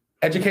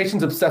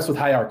 Education's obsessed with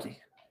hierarchy.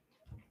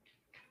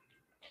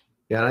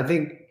 Yeah.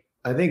 And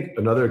I think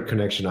another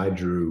connection I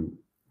drew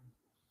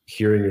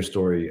hearing your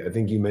story, I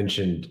think you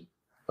mentioned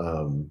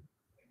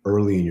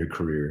early in your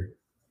career,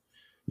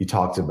 you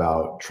talked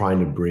about trying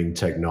to bring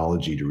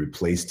technology to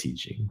replace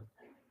teaching.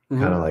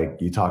 Mm-hmm. Kind of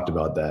you talked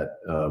about that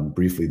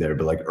briefly there,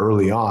 but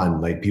early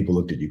on, people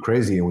looked at you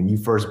crazy. And when you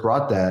first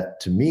brought that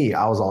to me,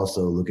 I was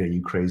also looking at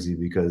you crazy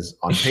because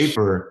on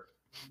paper,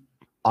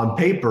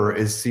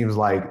 it seems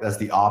like that's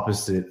the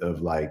opposite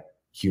of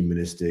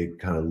humanistic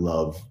kind of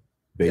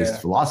love-based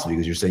philosophy,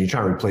 because you're saying you're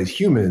trying to replace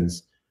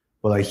humans,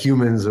 but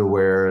humans are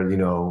where,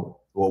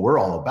 what we're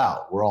all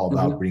about. We're all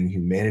about bringing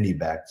humanity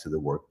back to the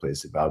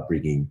workplace, about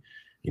bringing,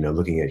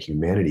 looking at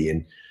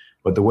humanity.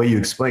 But the way you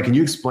explain, can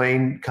you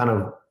explain kind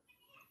of,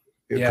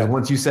 because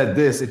once you said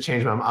this, it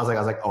changed my mind. I was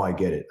like, oh, I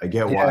get it. I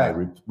get why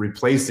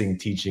replacing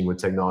teaching with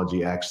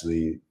technology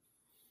actually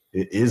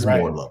it is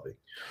more loving.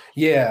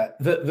 Yeah.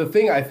 The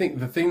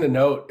thing to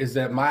note is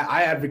that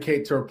I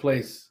advocate to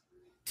replace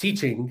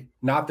teaching,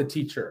 not the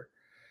teacher.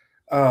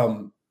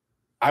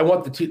 I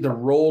want the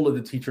role of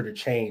the teacher to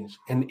change.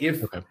 And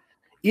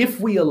if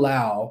we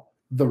allow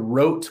the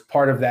rote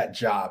part of that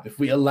job, if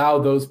we allow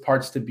those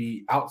parts to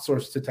be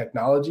outsourced to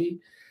technology,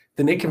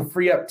 then it can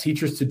free up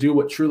teachers to do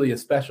what truly is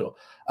special.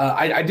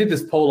 I did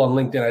this poll on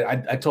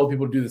LinkedIn. I told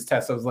people to do this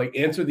test. I was like,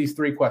 answer these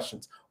 3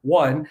 questions.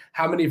 1,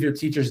 how many of your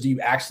teachers do you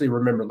actually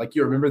remember?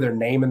 You remember their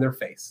name and their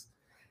face.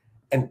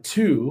 And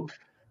 2,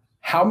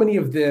 how many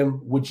of them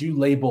would you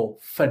label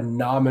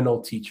phenomenal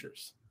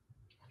teachers?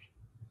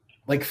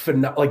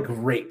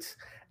 Great.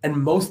 And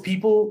most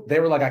people,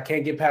 they were like, I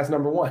can't get past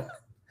number 1.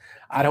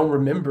 I don't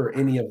remember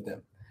any of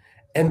them.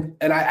 And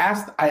I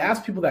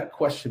asked people that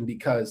question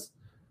because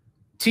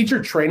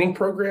teacher training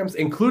programs,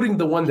 including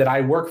the one that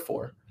I work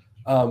for,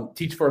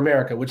 Teach for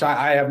America, which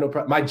I have no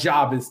problem. My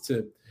job is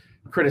to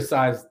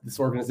criticize this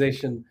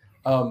organization.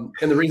 And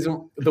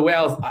the way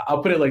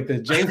I'll put it like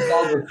this,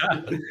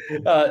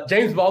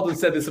 James Baldwin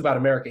said this about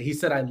America. He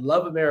said, I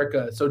love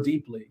America so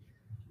deeply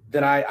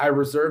that I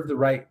reserve the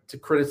right to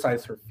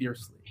criticize her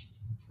fiercely.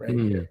 Right.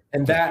 Mm-hmm.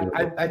 And that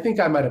I think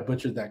I might have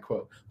butchered that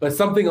quote, but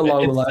something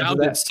along the lines of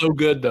that. So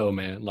good though,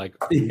 man.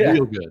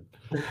 Real good.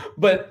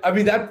 But I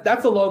mean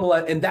that's along the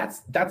line, and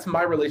that's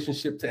my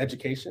relationship to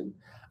education.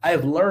 I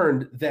have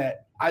learned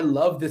that I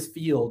love this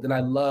field and I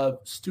love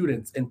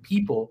students and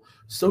people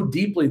so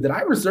deeply that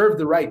I reserve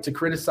the right to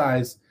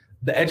criticize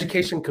the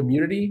education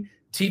community,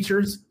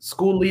 teachers,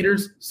 school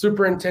leaders,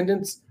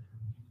 superintendents.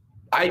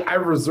 I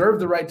reserve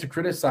the right to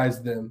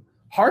criticize them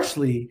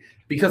harshly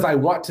because I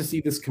want to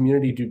see this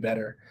community do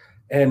better.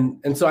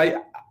 And so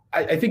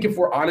I think if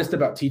we're honest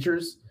about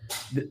teachers,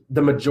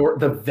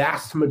 the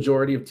vast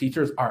majority of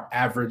teachers are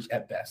average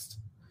at best,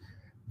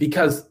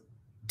 because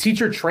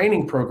teacher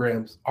training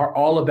programs are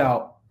all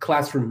about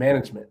classroom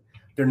management.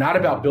 They're not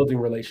about building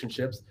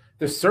relationships.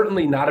 They're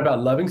certainly not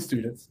about loving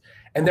students,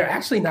 and they're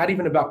actually not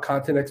even about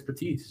content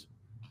expertise.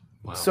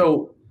 Wow.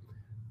 So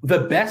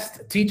the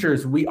best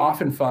teachers we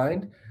often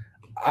find,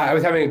 I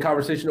was having a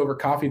conversation over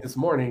coffee this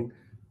morning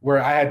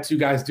where I had two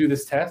guys do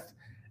this test,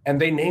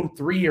 and they named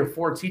 3 or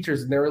 4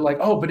 teachers, and they were like,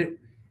 oh, but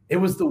it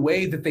was the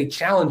way that they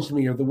challenged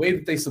me or the way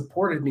that they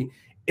supported me.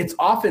 It's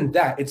often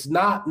that. It's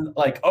not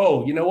like,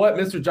 oh, you know what?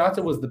 Mr.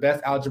 Johnson was the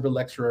best algebra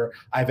lecturer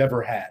I've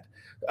ever had.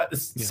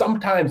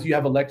 Sometimes you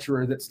have a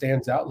lecturer that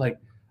stands out. Like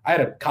I had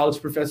a college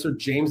professor,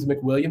 James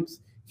McWilliams.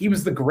 He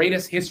was the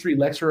greatest history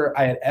lecturer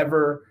I had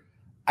ever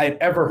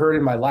heard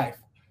in my life.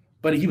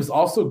 But he was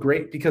also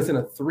great because in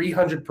a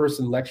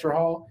 300-person lecture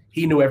hall,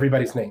 he knew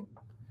everybody's name.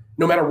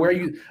 No matter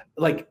where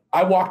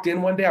I walked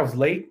in one day, I was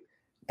late,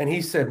 and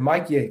he said,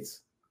 Mike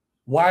Yates,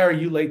 why are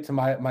you late to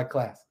my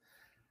class?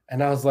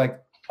 And I was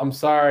like, I'm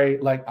sorry.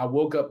 Like I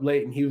woke up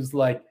late, and he was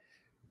like,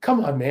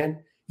 come on,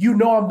 man. You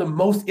know I'm the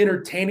most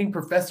entertaining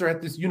professor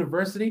at this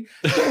university.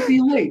 Don't be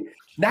late.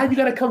 Now you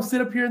got to come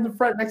sit up here in the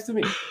front next to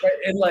me.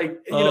 Right?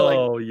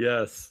 And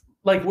yes.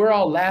 Like we're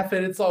all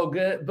laughing. It's all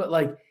good. But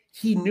like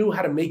he knew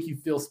how to make you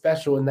feel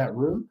special in that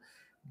room.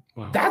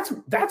 Wow.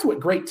 That's what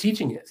great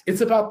teaching is.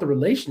 It's about the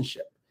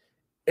relationship.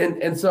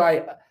 And so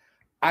I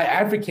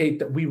advocate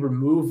that we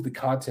remove the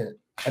content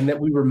and that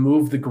we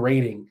remove the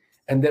grading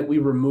and that we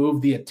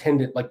remove the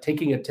attendant, like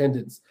taking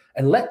attendance,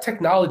 and let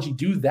technology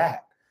do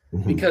that.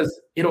 Mm-hmm. Because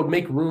it'll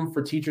make room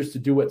for teachers to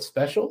do what's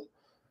special.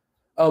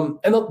 And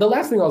the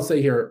last thing I'll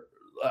say here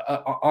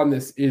on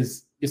this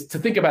is to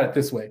think about it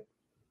this way.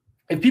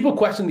 If people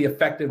question the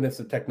effectiveness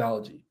of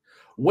technology,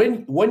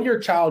 when your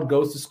child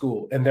goes to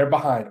school and they're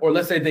behind, or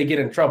let's say they get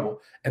in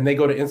trouble and they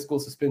go to in-school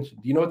suspension,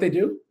 do you know what they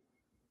do?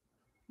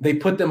 They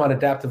put them on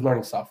adaptive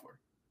learning software.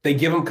 They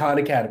give them Khan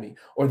Academy,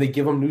 or they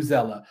give them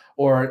Newsela,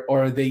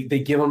 or they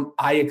give them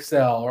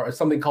iExcel, or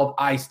something called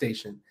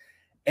iStation.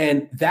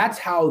 And that's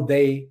how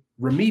they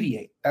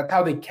remediate. That's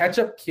how they catch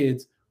up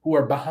kids who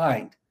are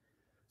behind.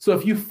 So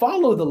if you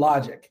follow the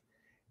logic,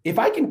 if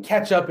I can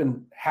catch up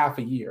in half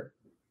a year,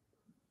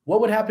 what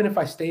would happen if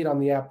I stayed on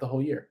the app the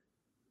whole year?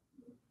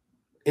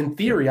 In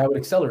theory, I would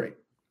accelerate,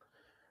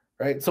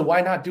 right? So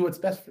why not do what's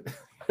best for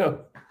you?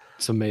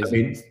 It's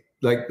amazing.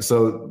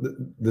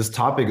 This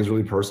topic is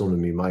really personal to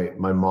me.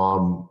 My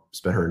mom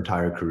spent her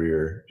entire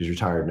career, she's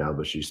retired now,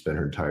 but she spent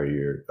her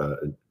entire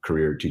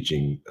career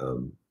teaching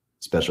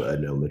special ed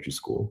in elementary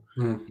school,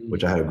 mm-hmm.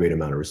 which I had a great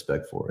amount of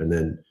respect for. And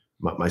then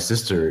my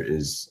sister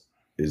has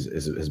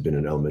been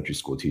an elementary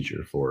school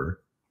teacher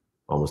for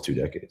almost 2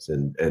 decades.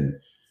 And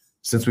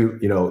since I've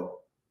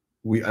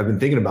been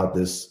thinking about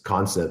this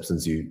concept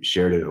since you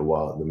shared it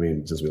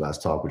since we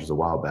last talked, which is a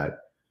while back.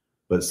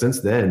 But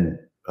since then,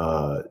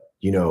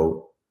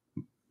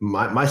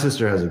 my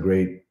sister has a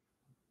great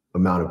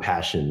amount of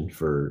passion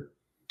for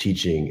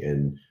teaching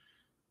and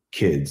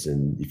kids.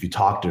 And if you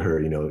talk to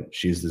her,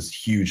 she has this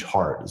huge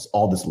heart,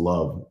 all this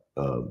love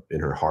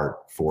in her heart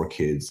for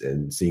kids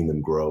and seeing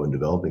them grow and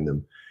developing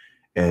them.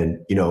 And,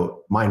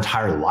 my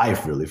entire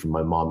life, really, from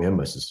my mom and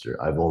my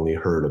sister, I've only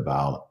heard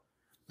about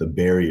the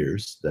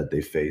barriers that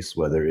they face,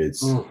 whether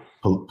it's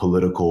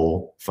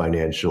political,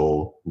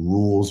 financial,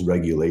 rules,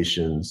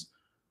 regulations.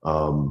 I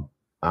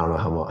don't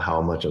know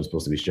how much I'm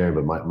supposed to be sharing,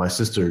 but my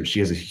sister, she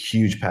has a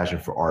huge passion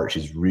for art.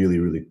 She's really,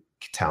 really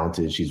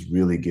talented. She's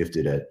really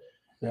gifted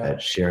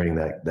at sharing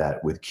that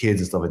with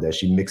kids and stuff like that.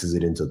 She mixes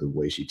it into the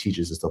way she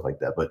teaches and stuff like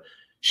that. But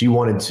she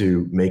wanted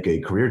to make a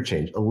career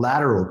change, a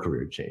lateral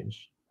career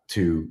change,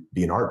 to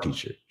be an art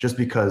teacher, just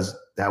because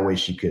that way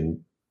she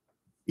can,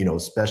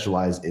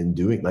 specialize in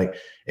doing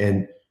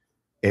and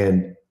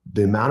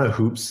the amount of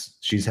hoops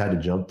she's had to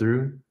jump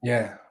through.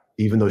 Yeah.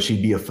 Even though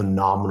she'd be a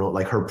phenomenal,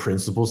 her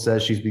principal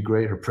says she'd be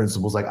great. Her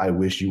principal's like, I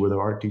wish you were the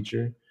art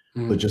teacher.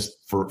 But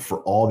just for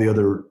all the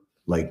other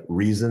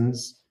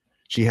reasons,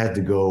 she had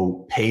to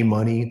go pay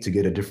money to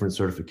get a different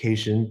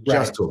certification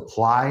just to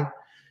apply.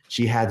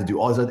 She had to do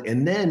all this other,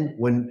 and then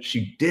when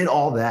she did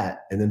all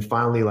that, and then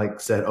finally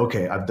said,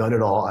 okay, I've done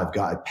it all.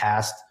 I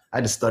passed. I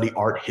had to study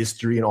art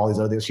history and all these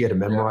other things. She had to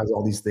memorize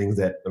all these things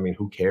that,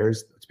 who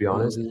cares, to be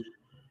honest? Mm-hmm.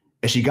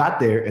 And she got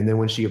there, and then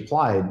when she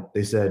applied,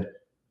 they said,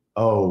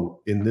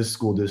 oh, in this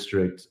school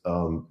district,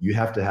 you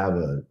have to have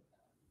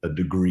a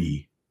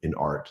degree in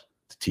art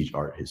to teach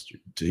art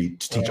history, to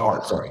teach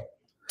art,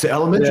 to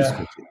elementary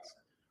school kids.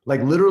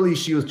 Literally,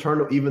 she was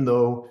turned, even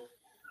though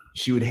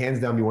she would hands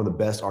down be one of the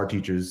best art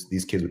teachers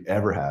these kids would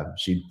ever have.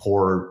 She'd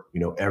pour,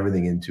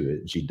 everything into it,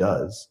 and she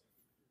does.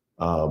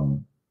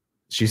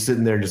 She's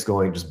sitting there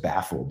just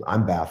baffled.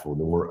 I'm baffled,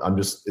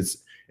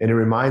 and And it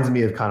reminds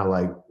me of kind of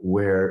like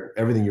where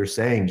everything you're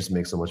saying just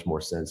makes so much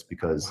more sense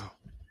because,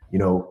 you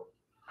know,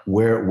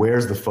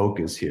 where's the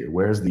focus here?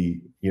 Where's the,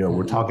 you know,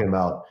 we're talking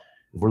about,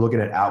 if we're looking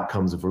at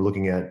outcomes, if we're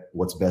looking at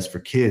what's best for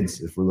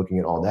kids, if we're looking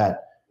at all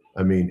that,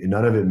 I mean,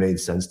 none of it made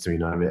sense to me.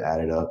 None of it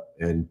added up.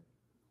 And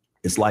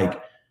it's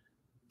like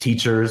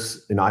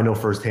teachers, and I know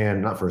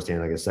firsthand, not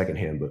firsthand, I guess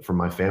secondhand, but from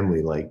my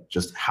family, like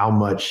just how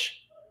much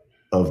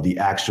of the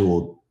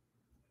actual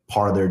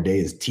part of their day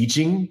is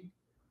teaching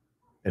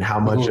and how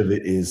much of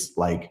it is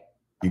like,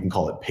 you can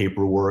call it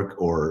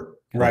paperwork or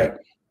like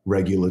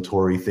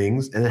regulatory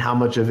things. And then how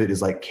much of it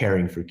is like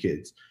caring for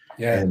kids.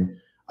 Yeah. And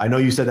I know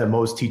you said that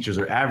most teachers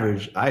are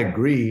average. I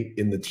agree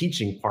in the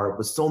teaching part,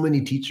 but so many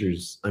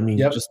teachers, I mean,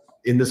 just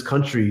in this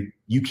country,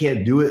 you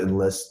can't do it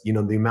unless, you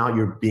know, the amount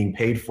you're being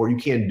paid for, you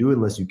can't do it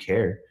unless you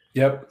care.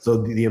 Yep.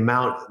 So the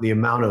amount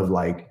of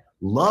like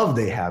love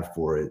they have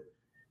for it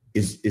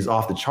is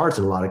off the charts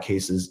in a lot of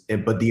cases.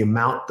 But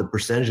the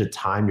percentage of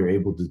time you're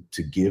able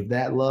to give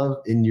that love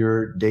in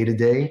your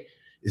day-to-day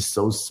is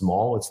so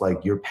small. It's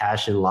like your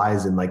passion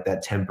lies in like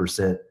that 10%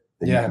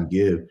 that you can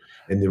give.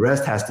 And the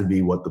rest has to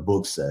be what the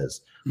book says,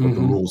 what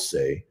the rules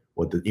say,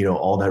 what the, you know,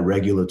 all that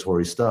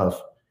regulatory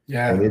stuff.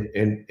 Yeah.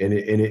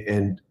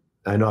 And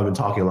I know I've been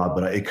talking a lot,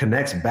 but it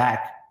connects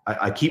back.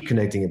 I keep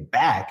connecting it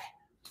back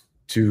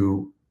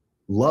to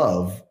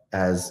love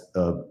as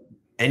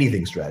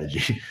anything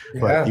strategy.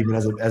 But even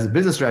as a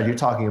business strategy, you're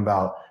talking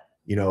about,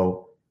 you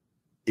know,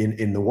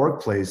 in the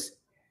workplace,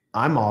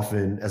 I'm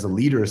often, as a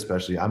leader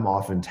especially, I'm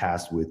often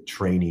tasked with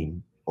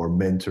training or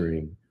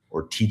mentoring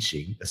or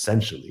teaching,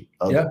 essentially.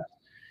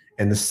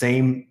 And the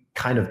same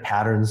kind of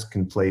patterns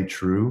can play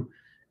true.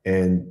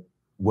 And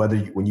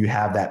when you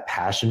have that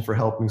passion for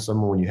helping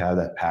someone, when you have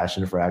that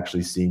passion for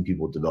actually seeing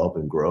people develop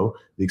and grow,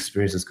 the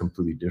experience is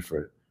completely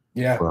different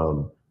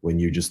from when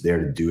you're just there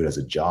to do it as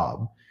a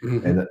job.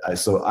 And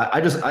so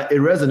it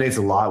resonates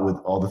a lot with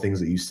all the things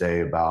that you say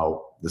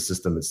about the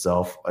system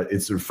itself.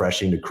 It's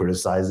refreshing to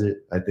criticize it,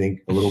 I think,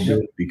 a little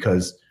bit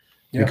because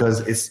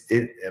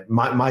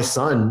my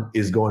son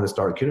is going to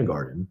start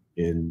kindergarten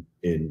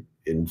in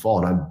fall,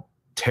 and I'm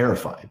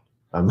terrified.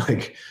 I'm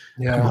like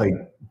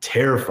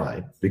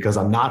terrified because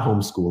I'm not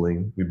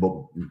homeschooling.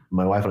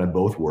 My wife and I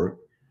both work.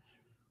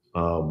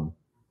 And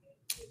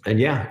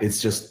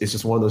it's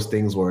just one of those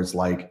things where it's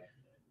like,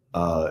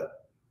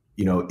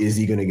 you know, is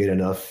he going to get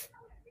enough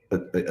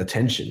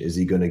attention? Is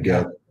he going to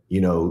get,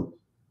 you know,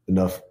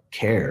 enough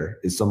care?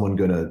 Is someone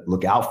going to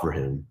look out for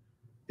him?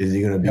 Is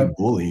he going to be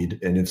bullied?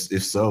 And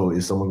if so,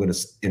 is someone going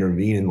to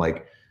intervene and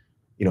like,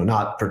 you know,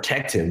 not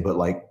protect him, but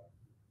like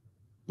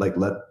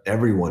let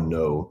everyone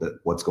know that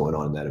what's going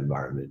on in that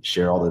environment,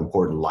 share all the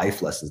important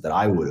life lessons that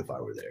I would if I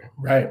were there.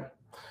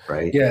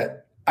 Right. Yeah.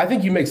 I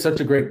think you make such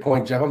a great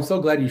point, Jeff. I'm so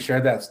glad you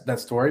shared that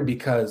story,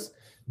 because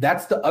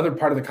that's the other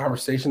part of the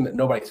conversation that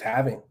nobody's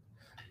having.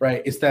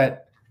 Right. It's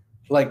that,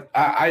 like,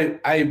 I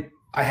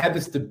had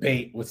this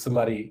debate with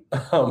somebody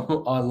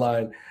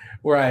online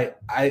where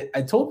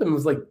I told them, it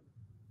was like,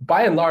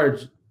 by and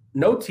large,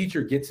 no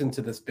teacher gets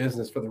into this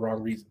business for the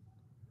wrong reason.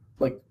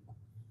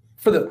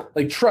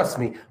 Trust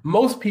me,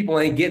 most people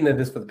ain't getting into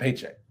this for the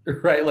paycheck,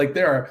 right? Like,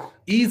 there are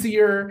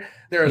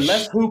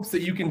less hoops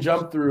that you can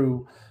jump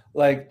through.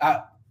 Like,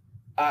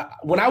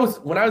 when I was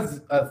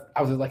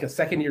like a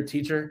second year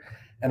teacher,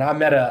 and I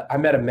met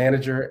a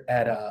manager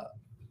at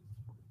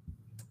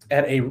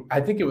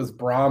I think it was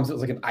Brahms. It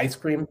was like an ice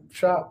cream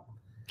shop.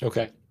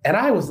 Okay. And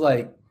I was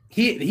like,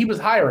 he was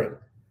hiring,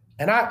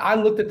 and I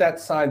looked at that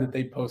sign that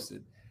they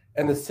posted,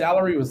 and the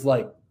salary was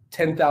like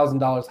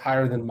 $10,000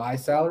 higher than my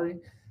salary.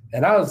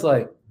 And I was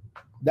like,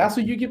 that's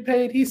what you get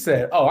paid? He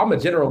said, oh, I'm a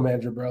general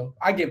manager, bro.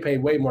 I get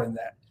paid way more than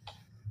that.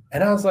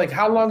 And I was like,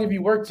 how long have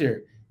you worked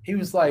here? He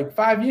was like,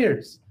 5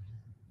 years.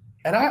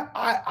 And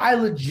I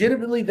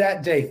legitimately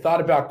that day thought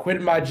about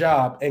quitting my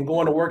job and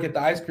going to work at the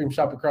ice cream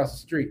shop across the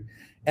street.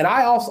 And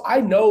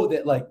I know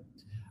that, like,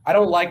 I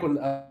don't like when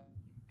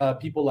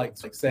people like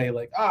say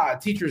like,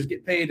 teachers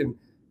get paid and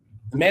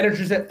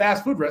managers at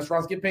fast food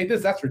restaurants get paid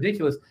this. That's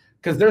ridiculous.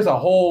 Because there's a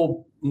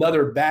whole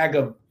nother bag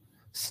of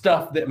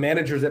stuff that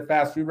managers at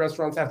fast food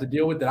restaurants have to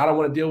deal with that I don't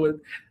want to deal with.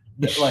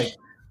 Like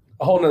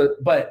a whole nother.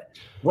 But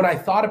when I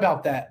thought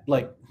about that,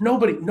 like,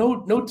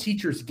 no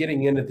teacher's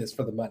getting into this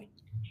for the money,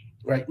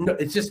 right? No,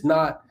 it's just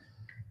not.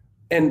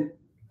 And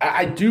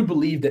I do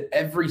believe that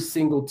every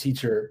single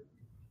teacher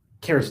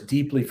cares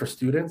deeply for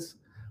students,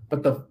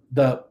 but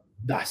the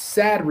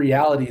sad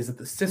reality is that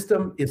the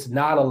system is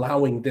not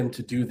allowing them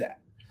to do that,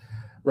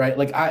 right?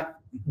 Like,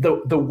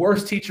 the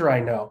worst teacher I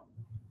know,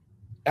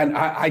 and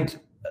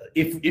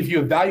if you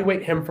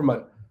evaluate him from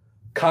a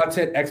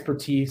content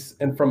expertise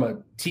and from a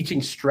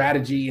teaching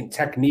strategy and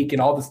technique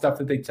and all the stuff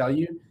that they tell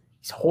you,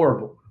 he's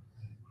horrible.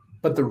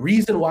 But the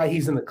reason why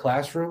he's in the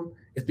classroom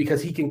is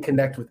because he can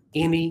connect with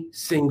any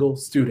single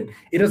student.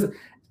 It doesn't.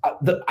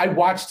 I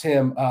watched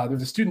him.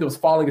 There's a student that was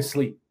falling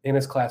asleep in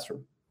his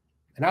classroom,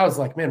 and I was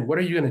like, "Man, what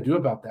are you going to do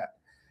about that?"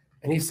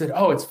 And he said,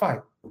 "Oh, it's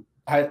fine.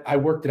 I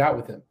worked it out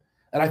with him."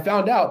 And I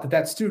found out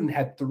that student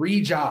had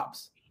 3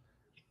 jobs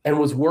and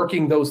was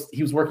working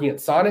he was working at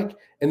Sonic,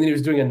 and then he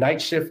was doing a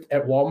night shift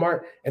at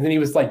Walmart, and then he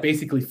was like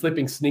basically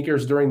flipping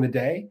sneakers during the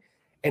day.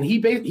 And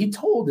he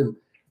told him,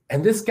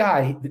 and this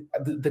guy,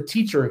 the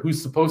teacher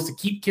who's supposed to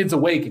keep kids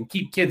awake and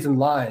keep kids in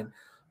line,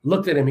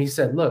 looked at him. He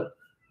said, look,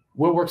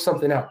 we'll work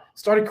something out.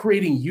 Started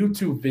creating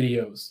YouTube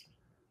videos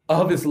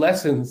of his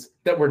lessons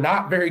that were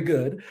not very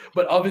good,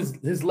 but of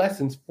his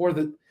lessons for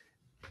the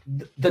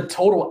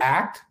total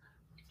act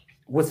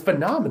was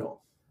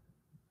phenomenal.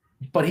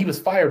 But he was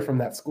fired from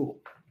that school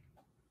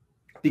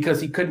because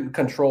he couldn't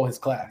control his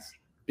class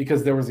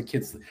because there was a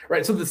kid,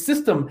 right? So the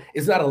system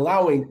is not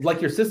allowing,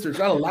 like your sister's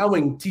not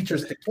allowing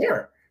teachers to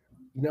care,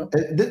 you know?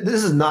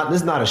 This is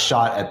not a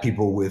shot at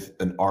people with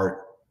an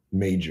art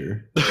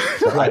major,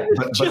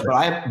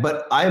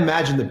 but I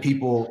imagine the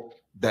people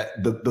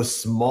that the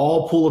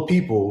small pool of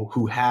people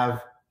who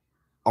have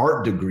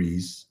art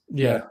degrees,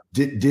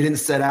 didn't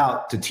set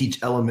out to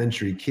teach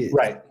elementary kids,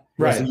 right?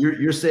 So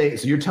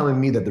you're telling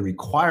me that the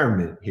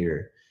requirement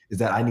here is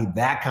that I need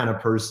that kind of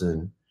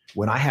person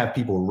when I have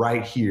people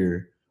right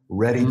here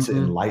ready to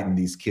enlighten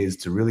these kids,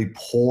 to really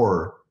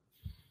pour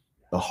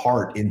the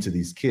heart into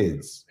these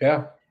kids.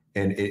 Yeah.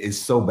 And it is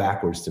so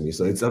backwards to me.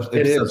 So it's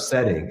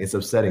upsetting. It's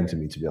upsetting to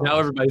me, to be honest. Now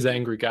everybody's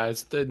angry,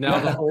 guys.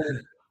 Now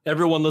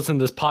everyone listening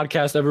to this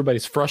podcast,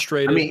 everybody's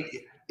frustrated. I mean,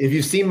 if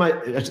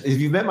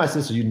you've met my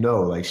sister, you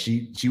know, like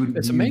she would,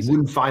 it's you amazing.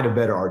 Wouldn't find a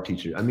better art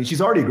teacher. I mean,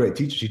 she's already a great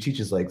teacher. She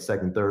teaches like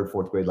 2nd, 3rd,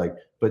 4th grade,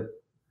 but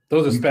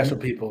those are special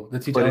people that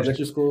teach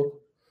elementary school.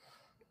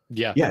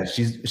 Yeah,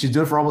 she's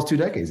doing it for almost 2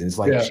 decades, and it's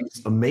like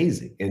she's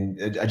amazing. And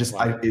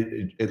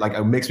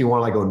it makes me want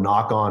to like go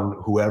knock on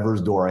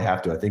whoever's door I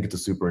have to. I think it's a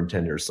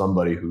superintendent or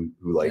somebody who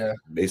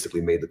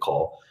basically made the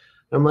call.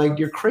 And I'm like,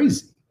 you're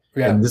crazy.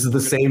 Yeah. And this is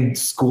the same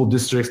school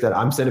districts that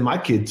I'm sending my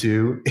kid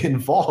to in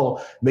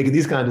fall, making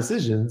these kind of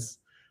decisions.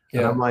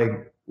 Yeah. And I'm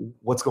like,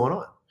 what's going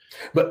on?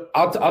 But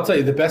I'll tell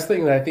you, the best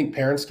thing that I think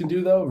parents can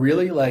do, though,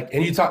 really, like,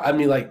 and you talk, I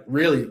mean, like,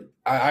 really,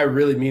 I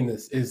really mean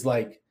this, is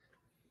like,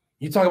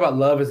 you talk about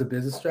love as a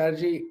business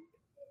strategy,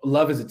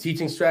 love as a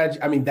teaching strategy.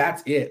 I mean,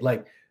 that's it.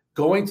 Like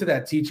going to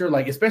that teacher,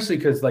 like, especially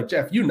because like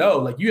Jeff, you know,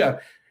 like you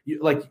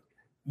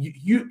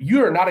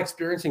are not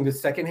experiencing this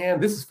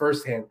secondhand. This is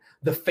firsthand.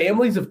 The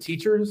families of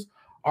teachers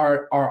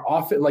are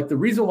often, like, the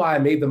reason why I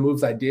made the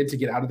moves I did to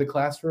get out of the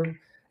classroom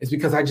is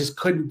because I just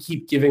couldn't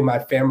keep giving my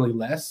family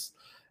less.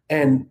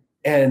 And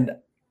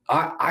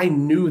I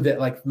knew that,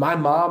 like, my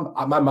mom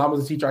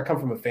was a teacher. I come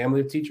from a family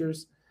of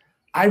teachers.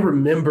 I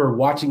remember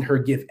watching her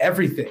give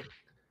everything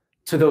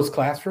to those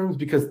classrooms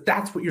because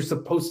that's what you're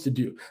supposed to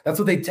do. That's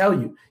what they tell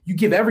you. You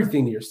give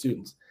everything to your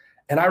students.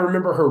 And I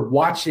remember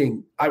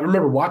watching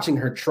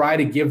her try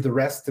to give the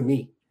rest to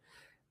me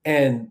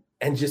and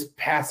just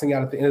passing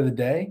out at the end of the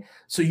day.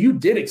 So you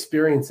did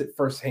experience it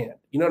firsthand.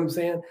 You know what I'm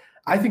saying?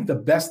 I think the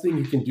best thing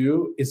you can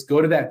do is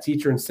go to that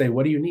teacher and say,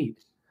 what do you need?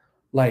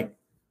 Like,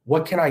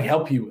 what can I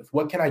help you with?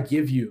 What can I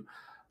give you?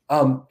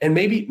 And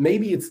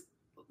maybe it's,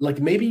 like,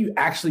 maybe you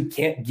actually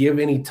can't give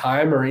any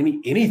time or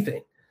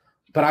anything,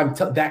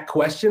 but that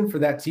question for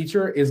that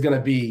teacher is going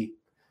to be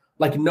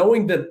like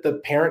knowing that the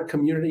parent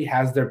community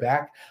has their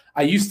back.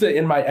 I used to,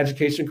 in my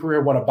education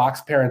career, want to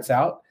box parents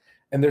out.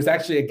 And there's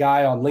actually a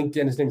guy on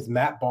LinkedIn, his name is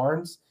Matt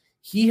Barnes.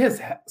 He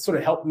has sort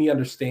of helped me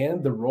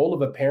understand the role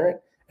of a parent,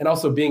 and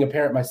also being a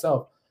parent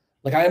myself.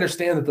 Like, I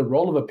understand that the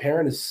role of a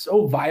parent is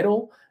so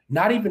vital,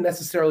 not even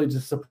necessarily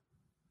to support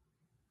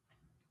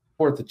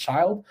the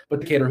child, but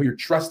the educator who you're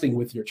trusting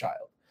with your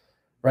child.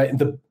 Right.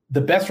 And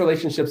the best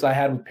relationships I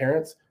had with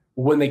parents,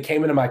 when they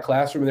came into my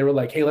classroom and they were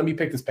like, hey, let me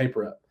pick this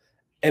paper up.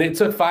 And it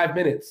took 5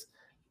 minutes.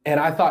 And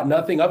I thought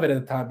nothing of it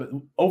at the time. But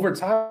over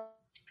time,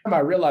 I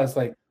realized,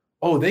 like,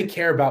 oh, they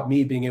care about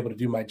me being able to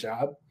do my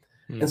job.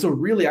 And so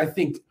really, I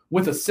think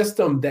with a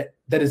system that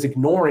is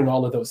ignoring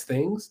all of those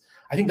things,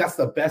 I think that's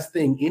the best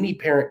thing any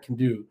parent can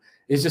do,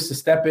 is just to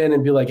step in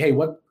and be like, hey,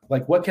 what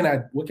can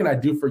I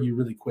do for you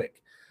really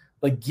quick?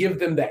 Like, give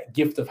them that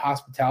gift of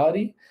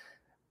hospitality.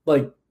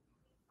 Like,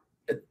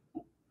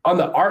 on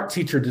the art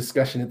teacher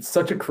discussion, it's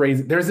such a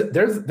crazy, there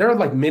are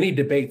like many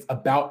debates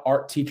about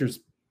art teachers,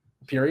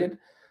 period.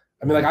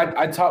 I mean, like,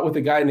 I taught with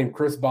a guy named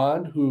Chris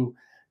Bond, who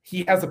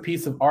he has a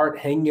piece of art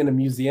hanging in a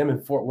museum in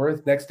Fort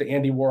Worth next to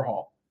Andy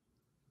Warhol.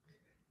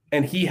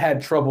 And he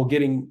had trouble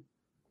getting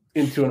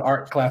into an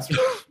art classroom.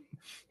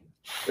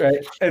 Right.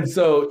 And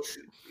so,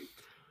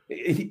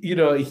 you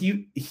know,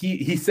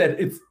 he said,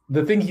 it's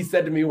the thing he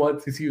said to me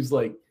once, is he was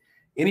like,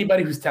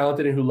 anybody who's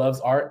talented and who loves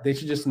art, they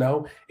should just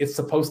know it's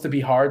supposed to be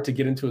hard to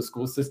get into a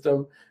school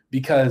system,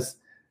 because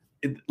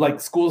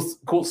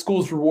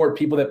schools reward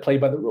people that play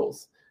by the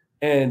rules.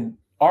 And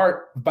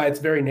art, by its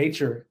very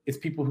nature, is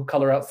people who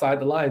color outside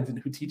the lines and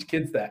who teach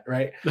kids that,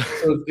 right?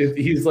 So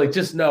he's like,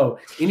 just know,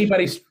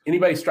 anybody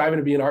striving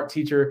to be an art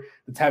teacher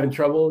that's having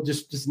trouble,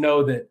 just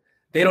know that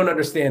they don't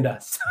understand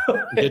us.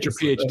 Get your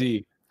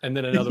PhD. And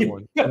then another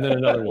one, and then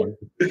another one.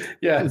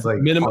 Yeah, it's like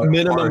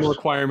minimum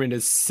requirement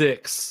is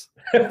 6.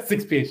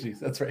 6 PhDs.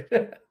 That's right.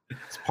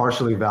 it's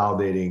partially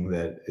validating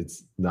that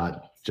it's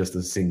not just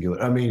a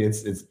singular. I mean,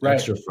 it's Right.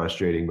 extra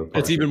frustrating, but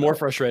It's even partially more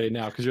frustrating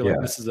now because you're Yeah.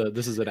 like,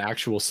 this is an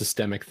actual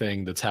systemic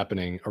thing that's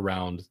happening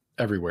around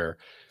everywhere.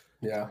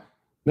 Yeah.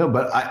 No,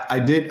 but I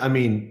did. I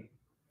mean,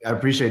 I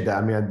appreciate that.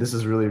 I mean, this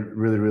is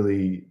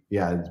really,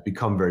 yeah, it's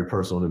become very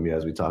personal to me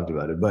as we talked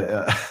about it.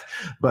 But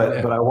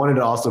but I wanted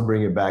to also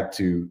bring it back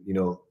to, you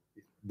know,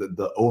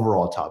 the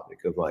overall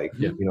topic of like,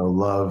 Yeah. you know,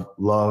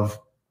 love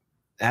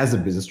as a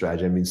business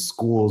strategy. I mean,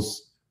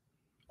 schools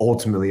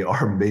ultimately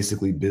are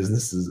basically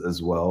businesses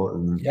as well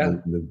in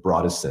the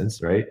broadest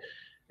sense, right?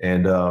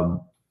 And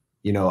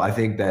you know, I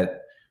think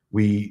that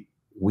we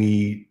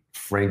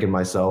Frank and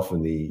myself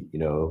and the, you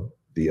know,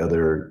 the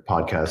other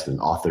podcasts and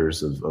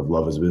authors of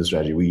Love as a Business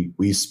Strategy,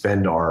 we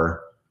spend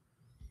our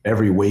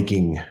every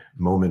waking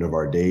moment of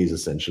our days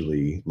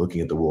essentially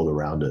looking at the world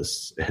around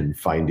us and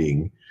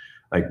finding,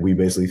 like, we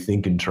basically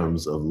think in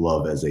terms of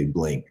love as a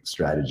blank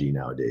strategy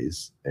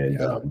nowadays. And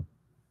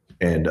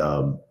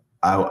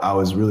I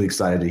was really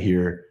excited to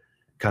hear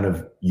kind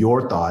of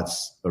your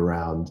thoughts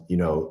around, you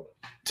know,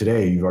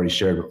 today you've already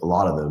shared a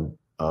lot of them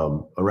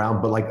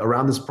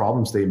around this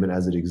problem statement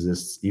as it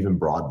exists even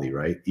broadly,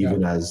 right?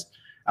 Even as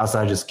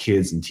outside of just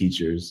kids and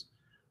teachers,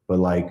 but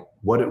like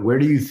where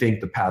do you think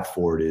the path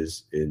forward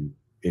is in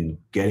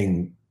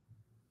getting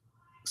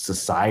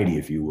society,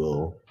 if you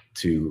will,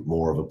 to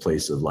more of a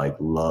place of like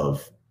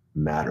love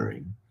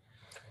mattering?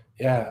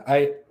 Yeah,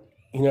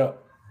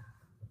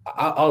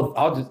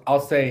 I'll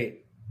say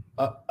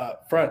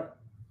up front,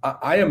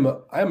 I am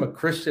a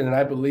Christian and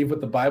I believe what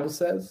the Bible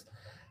says.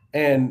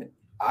 And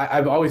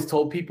I've always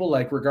told people,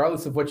 like,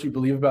 regardless of what you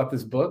believe about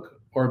this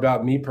book or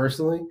about me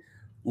personally,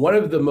 one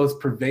of the most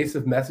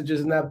pervasive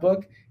messages in that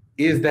book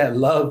is that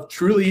love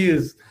truly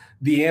is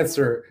the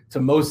answer to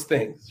most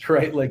things,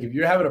 right? Like, if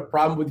you're having a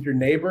problem with your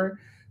neighbor,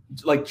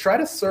 like, try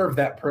to serve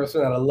that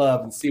person out of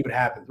love and see what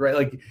happens, right?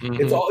 Like,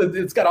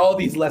 it's got all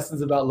these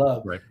lessons about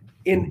love. Right.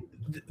 And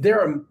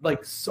there are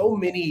like so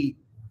many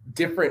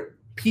different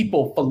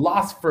people,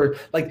 philosophers,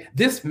 like,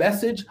 this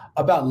message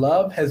about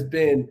love has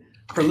been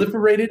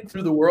proliferated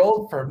through the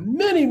world for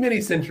many,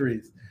 many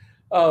centuries.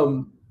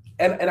 And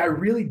I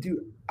really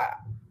do,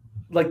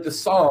 like the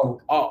song,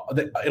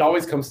 it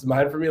always comes to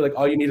mind for me, like,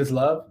 all you need is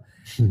love.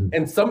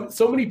 And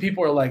so many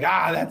people are like,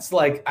 that's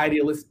like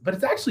idealist, but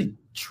it's actually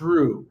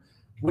true.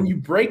 When you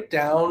break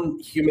down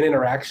human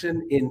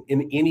interaction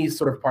in any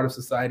sort of part of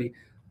society,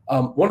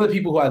 one of the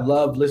people who I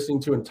love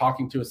listening to and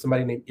talking to is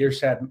somebody named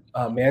Irshad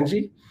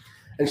Manji,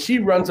 and she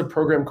runs a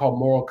program called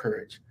Moral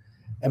Courage.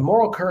 And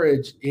Moral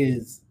Courage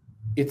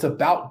it's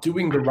about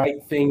doing the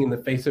right thing in the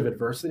face of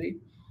adversity.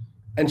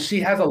 And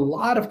she has a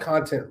lot of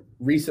content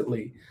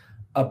recently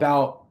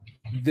about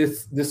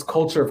this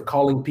culture of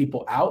calling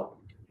people out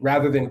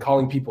rather than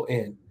calling people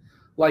in.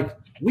 Like,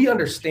 we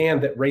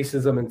understand that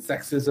racism and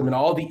sexism and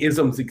all the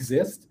isms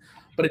exist,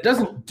 but it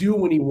doesn't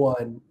do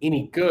anyone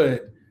any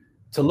good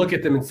to look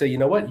at them and say, you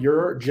know what,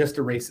 you're just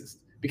a racist.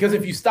 Because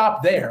if you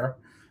stop there,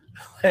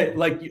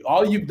 like,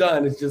 all you've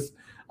done is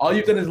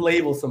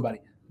label somebody.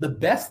 The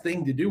best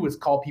thing to do is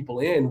call people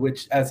in,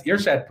 which, as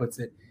Irshad puts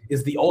it,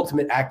 is the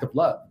ultimate act of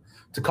love.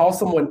 To call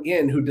someone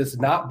in who does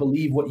not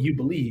believe what you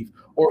believe,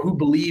 or who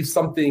believes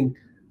something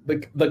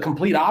the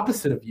complete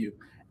opposite of you.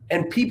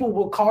 And people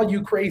will call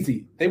you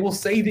crazy. They will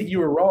say that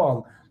you are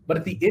wrong. But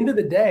at the end of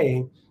the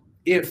day,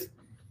 if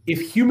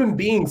human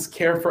beings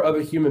care for other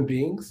human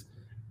beings,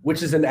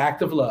 which is an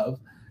act of love,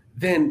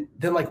 then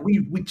like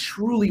we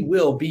truly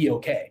will be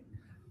okay,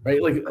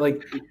 right?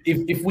 Like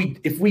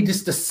if we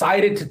just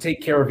decided to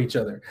take care of each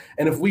other,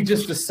 and if we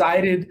just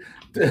decided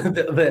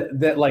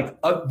that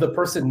like the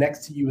person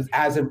next to you is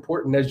as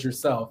important as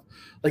yourself,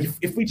 like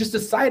if we just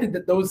decided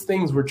that those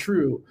things were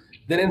true,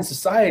 then in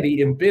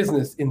society, in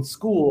business, in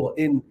school,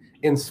 in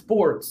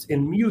sports,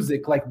 in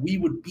music, like, we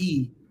would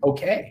be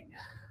okay.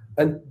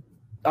 And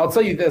I'll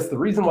tell you this, the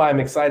reason why I'm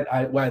excited,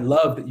 why I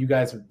love that you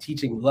guys are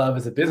teaching love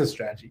as a business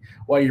strategy,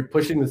 why you're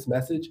pushing this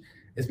message,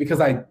 is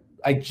because I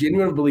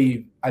genuinely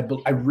believe,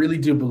 I really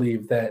do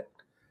believe that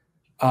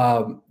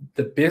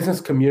the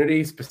business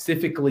community,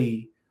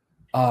 specifically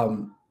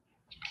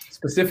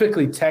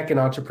tech and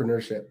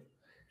entrepreneurship,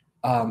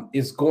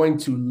 is going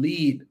to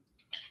lead,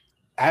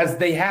 as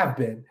they have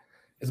been,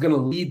 is going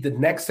to lead the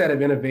next set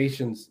of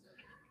innovations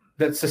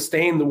that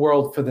sustain the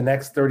world for the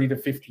next 30 to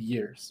 50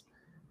 years.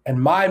 And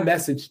my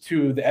message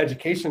to the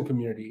education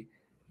community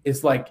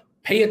is, like,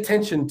 pay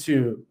attention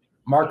to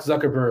Mark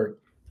Zuckerberg,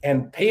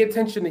 and pay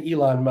attention to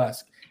Elon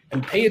Musk,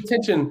 and pay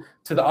attention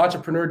to the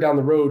entrepreneur down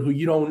the road who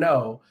you don't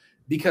know,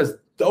 because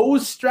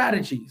those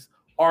strategies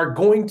are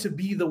going to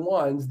be the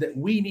ones that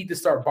we need to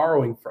start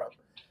borrowing from.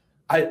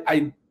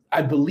 I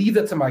believe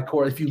that to my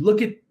core. If you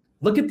look at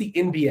the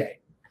NBA,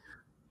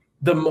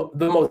 the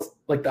most,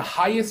 like, the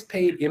highest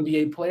paid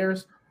NBA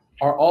players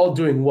are all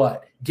doing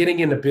what?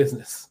 Getting into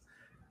business.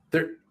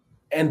 People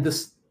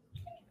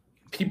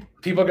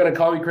are going to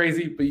call me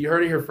crazy, but you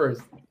heard it here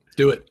first.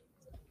 Do it.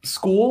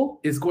 School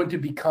is going to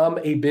become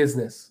a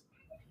business.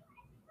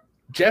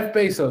 Jeff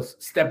Bezos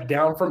stepped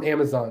down from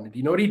Amazon. Do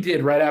you know what he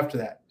did right after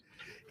that?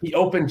 He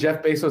opened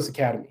Jeff Bezos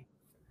Academy.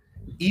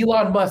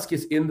 Elon Musk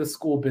is in the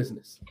school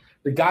business.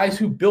 The guys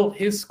who built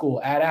his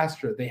school Ad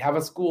Astra, they have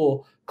a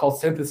school called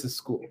Synthesis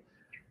School.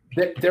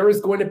 There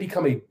is going to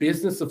become a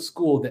business of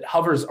school that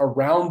hovers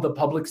around the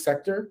public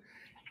sector.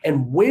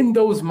 And when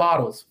those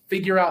models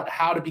figure out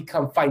how to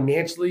become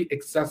financially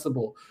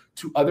accessible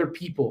to other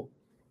people,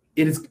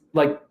 it is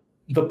like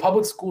the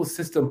public school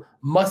system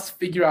must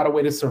figure out a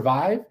way to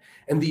survive.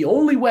 And the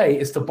only way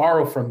is to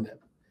borrow from them.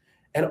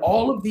 And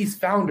all of these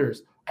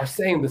founders are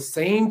saying the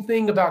same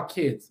thing about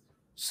kids.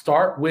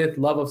 Start with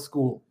love of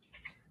school,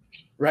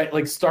 right?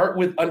 Like start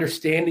with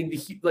understanding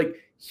the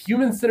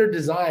human-centered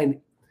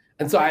design.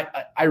 And so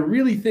I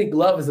really think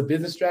love as a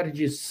business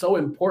strategy is so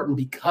important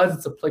because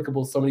it's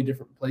applicable so many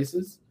different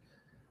places.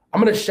 I'm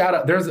going to shout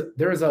out.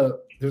 There's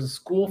a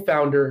school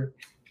founder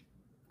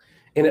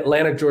in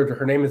Atlanta, Georgia.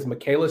 Her name is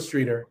Michaela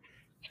Streeter.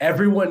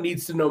 Everyone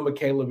needs to know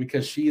Michaela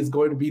because she is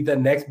going to be the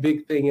next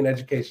big thing in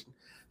education.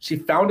 She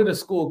founded a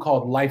school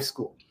called Life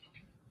School.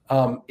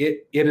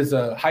 It is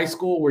a high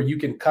school where you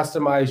can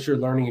customize your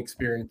learning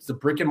experience. It's a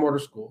brick and mortar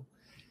school.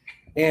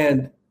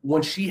 And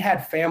when she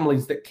had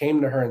families that came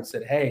to her and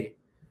said, hey,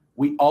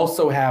 we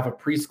also have a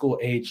preschool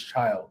age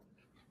child.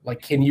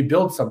 Like, can you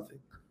build something?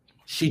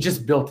 She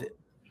just built it.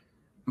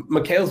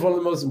 Michaela's one of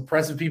the most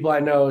impressive people I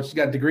know. She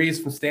got degrees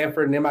from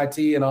Stanford and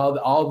MIT and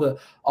all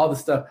the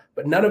stuff.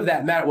 But none of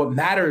that matters. What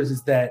matters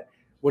is that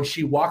when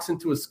she walks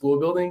into a school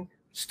building,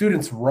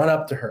 students run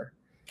up to her.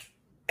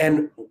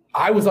 And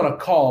I was on a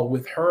call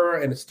with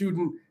her and a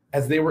student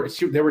as they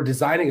were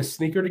designing a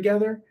sneaker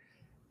together.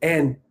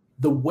 And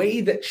the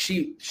way that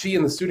she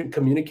and the student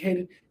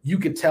communicated, you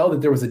could tell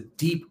that there was a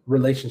deep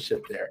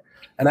relationship there.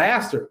 And I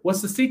asked her,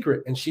 what's the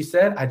secret? And she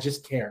said, I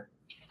just care.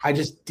 I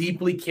just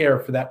deeply care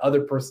for that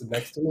other person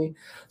next to me.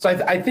 So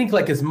I think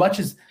like as much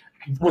as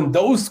when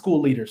those school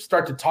leaders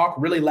start to talk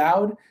really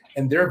loud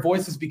and their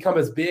voices become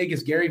as big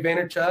as Gary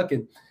Vaynerchuk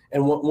and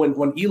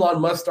when Elon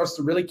Musk starts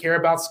to really care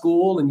about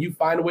school and you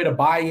find a way to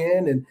buy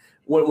in and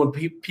when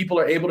people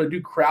are able to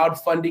do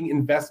crowdfunding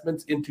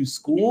investments into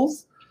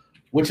schools,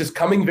 which is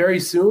coming very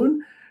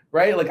soon,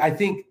 right? Like I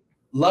think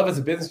love as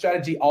a business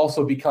strategy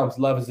also becomes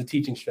love as a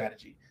teaching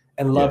strategy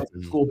and love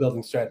as a school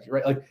building strategy,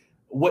 right? Like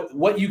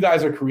what you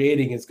guys are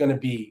creating is going to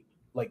be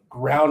like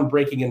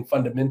groundbreaking and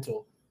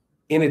fundamental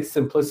in its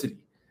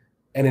simplicity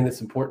and in its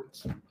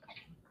importance.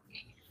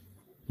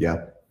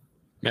 Yeah.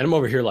 Man, I'm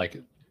over here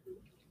like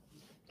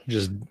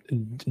just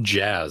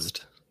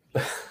jazzed.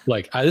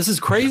 Like this is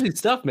crazy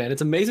stuff, man.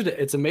 It's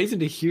amazing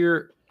to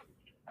hear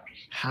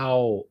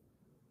how,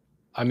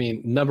 I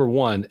mean, number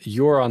one,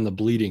 you're on the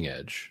bleeding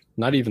edge,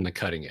 not even the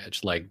cutting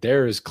edge. Like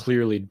there is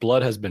clearly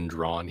blood has been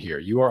drawn here.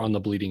 You are on the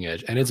bleeding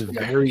edge. And it's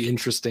very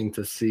interesting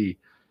to see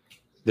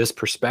this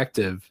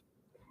perspective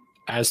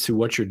as to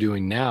what you're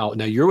doing now.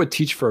 Now you're with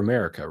Teach for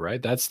America,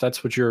 right?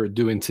 That's what you're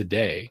doing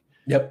today.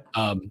 Yep.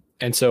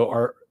 And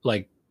so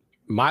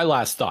my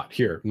last thought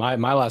here, my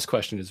last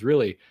question is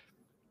really,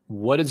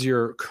 what does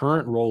your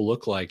current role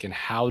look like and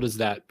how does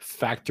that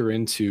factor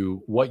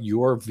into what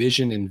your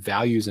vision and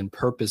values and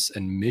purpose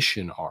and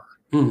mission are?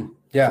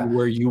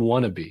 Where you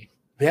want to be?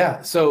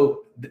 Yeah.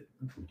 So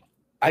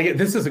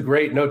this is a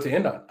great note to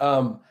end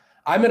on.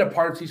 I'm in a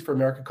part of Teach for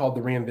America called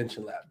the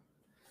Reinvention Lab.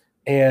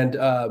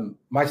 And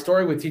my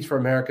story with Teach for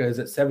America is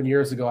that 7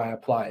 years ago, I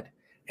applied.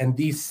 And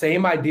these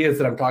same ideas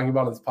that I'm talking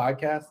about on this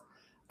podcast,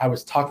 I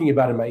was talking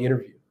about in my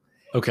interview.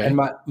 Okay. And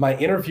my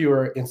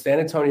interviewer in San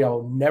Antonio, I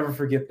will never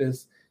forget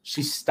this.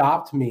 She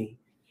stopped me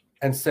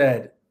and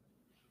said,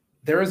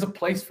 there is a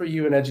place for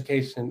you in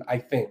education, I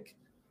think,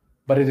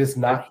 but it is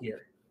not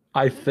here.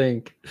 I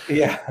think.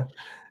 Yeah.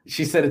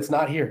 She said, it's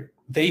not here.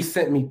 They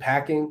sent me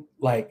packing,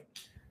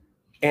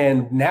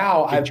 and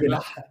now I've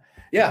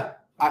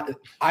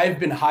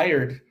been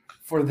hired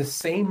for the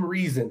same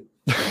reason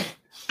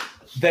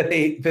that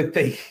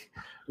they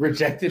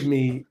rejected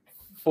me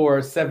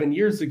for 7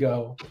 years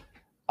ago.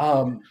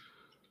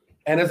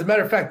 And as a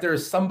matter of fact, there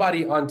is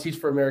somebody on Teach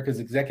for America's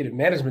executive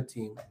management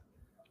team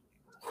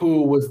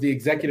who was the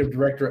executive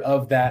director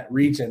of that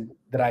region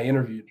that I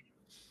interviewed.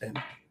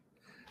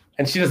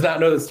 And she does not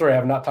know the story. I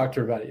have not talked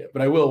to her about it yet,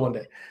 but I will one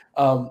day.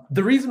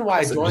 The reason why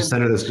I joined... Just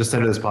send her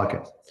this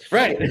podcast.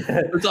 Right.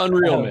 It's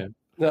unreal, man.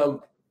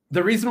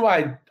 The reason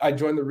why I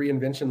joined the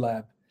Reinvention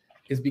Lab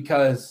is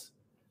because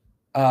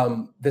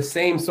the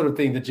same sort of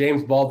thing, the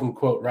James Baldwin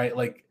quote, right?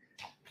 Like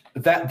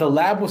that the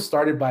lab was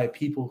started by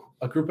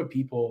a group of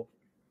people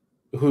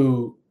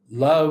who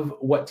love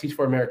what Teach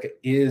for America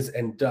is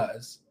and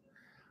does,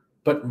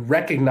 but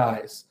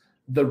recognize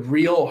the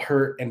real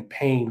hurt and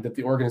pain that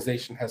the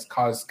organization has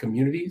caused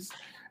communities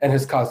and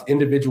has caused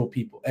individual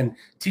people. And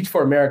Teach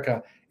for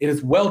America, it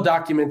is well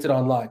documented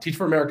online. Teach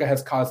for America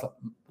has caused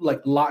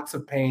lots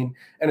of pain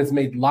and has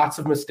made lots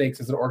of mistakes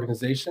as an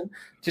organization.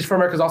 Teach for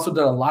America has also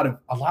done a lot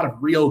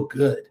of real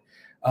good.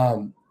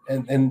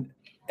 And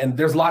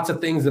there's lots of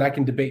things that I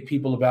can debate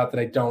people about that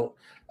I don't.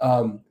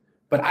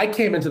 But I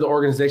came into the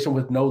organization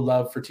with no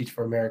love for Teach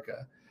for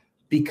America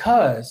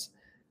because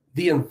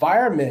the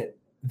environment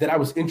that I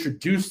was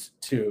introduced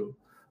to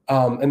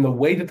And the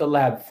way that the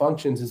lab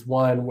functions is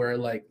one where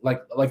like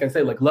I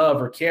say, like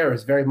love or care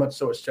is very much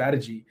so a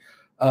strategy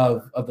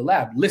of the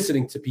lab,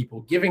 listening to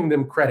people, giving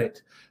them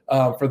credit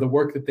for the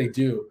work that they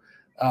do,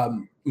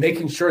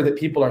 making sure that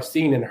people are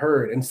seen and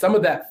heard. And some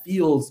of that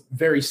feels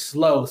very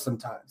slow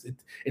sometimes.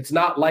 It's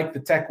not like the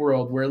tech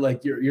world where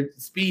like your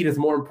speed is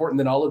more important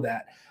than all of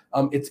that.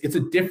 It's a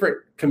different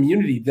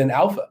community than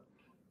Alpha,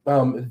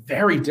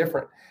 very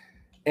different.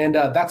 And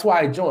that's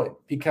why I joined,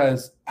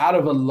 because out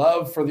of a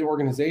love for the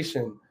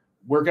organization,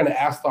 we're going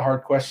to ask the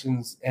hard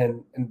questions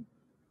and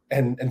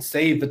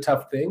say the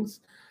tough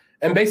things.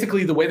 And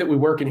basically the way that we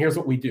work, and here's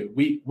what we do.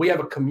 We have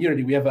a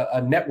community. We have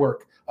a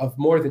network of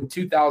more than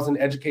 2,000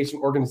 education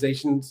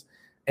organizations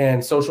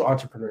and social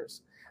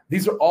entrepreneurs.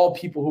 These are all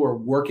people who are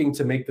working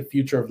to make the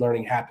future of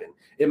learning happen.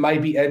 It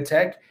might be ed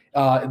tech.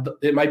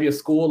 It might be a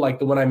school like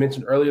the one I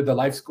mentioned earlier, the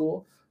Life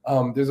School.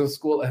 There's a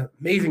school,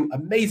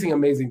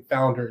 amazing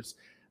founders.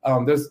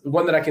 There's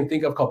one that I can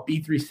think of called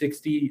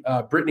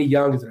B360. Brittany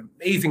Young is an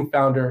amazing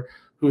founder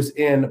who's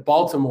in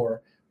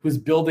Baltimore, who's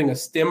building a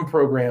STEM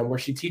program where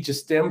she teaches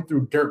STEM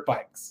through dirt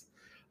bikes.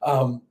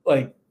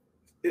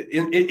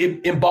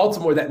 In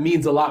Baltimore, that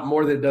means a lot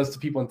more than it does to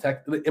people in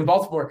tech. In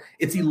Baltimore,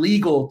 it's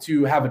illegal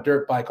to have a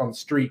dirt bike on the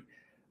street.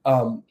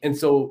 And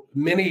so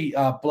many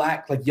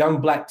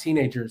young black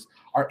teenagers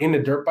are in the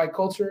dirt bike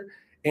culture,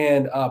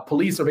 and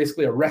police are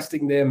basically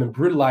arresting them and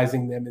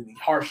brutalizing them in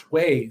harsh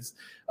ways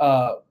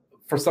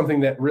for something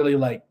that really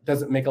like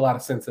doesn't make a lot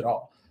of sense at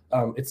all.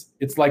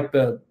 It's like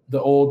the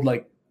old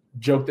like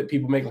joke that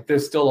people make, like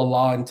there's still a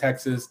law in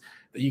Texas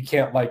that you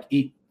can't like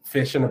eat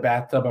fish in a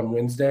bathtub on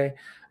Wednesday.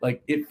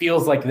 Like it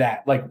feels like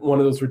that, like one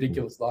of those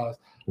ridiculous laws.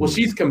 Well,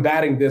 she's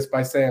combating this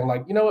by saying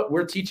like, you know what,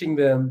 we're teaching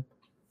them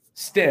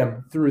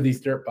STEM through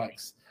these dirt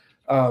bikes.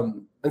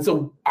 And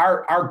so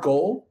our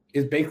goal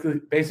is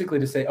basically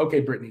to say, okay,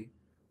 Brittany,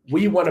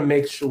 we want to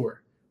make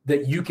sure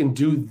that you can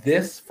do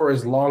this for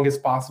as long as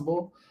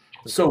possible.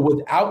 So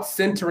without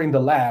centering the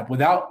lab,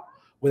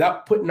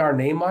 without putting our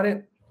name on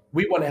it,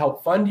 we want to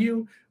help fund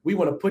you. We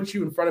want to put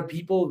you in front of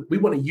people. We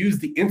want to use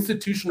the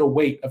institutional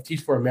weight of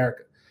Teach for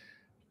America.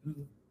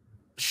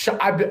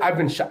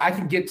 I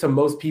can get to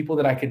most people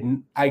that I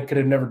could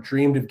have never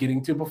dreamed of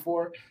getting to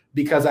before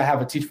because I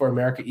have a Teach for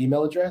America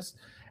email address.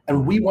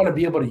 And we want to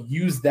be able to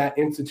use that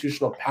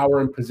institutional power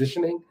and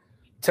positioning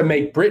to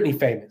make Brittany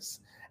famous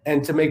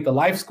and to make the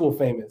Life School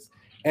famous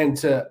and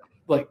to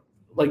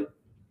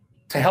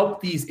to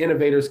help these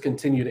innovators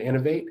continue to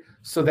innovate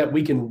so that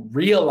we can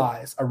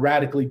realize a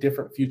radically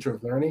different future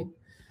of learning.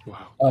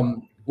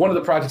 Wow. One of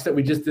the projects that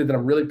we just did that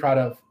I'm really proud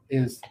of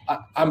is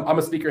I'm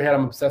a sneakerhead.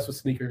 I'm obsessed with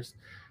sneakers.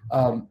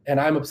 And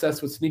I'm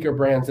obsessed with sneaker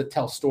brands that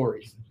tell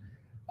stories.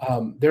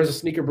 There's a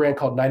sneaker brand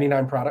called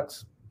 99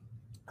 Products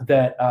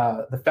that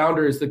the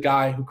founder is the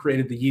guy who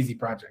created the Yeezy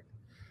Project.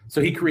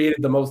 So he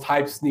created the most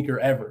hyped sneaker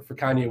ever for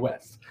Kanye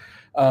West.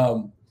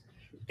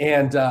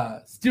 And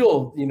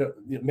still,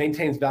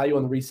 maintains value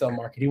on the resale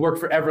market. He worked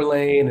for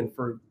Everlane and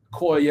for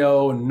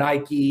Koyo and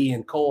Nike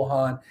and Cole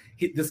Haan.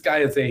 This guy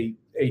is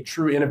a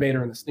true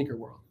innovator in the sneaker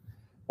world.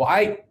 Well,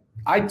 I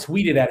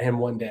tweeted at him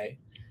one day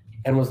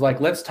and was like,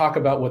 let's talk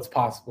about what's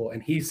possible.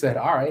 And he said,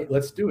 all right,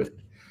 let's do it.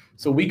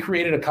 So we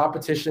created a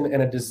competition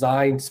and a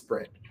design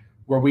sprint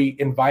where we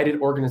invited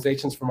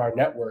organizations from our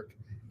network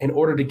in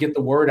order to get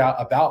the word out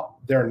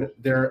about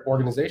their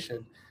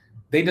organization.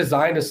 They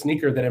designed a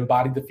sneaker that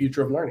embodied the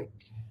future of learning.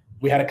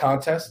 We had a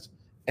contest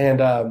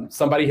and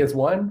somebody has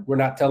won. We're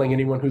not telling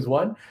anyone who's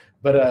won,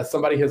 but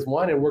somebody has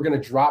won, and we're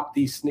going to drop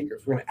these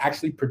sneakers. We're going to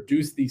actually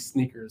produce these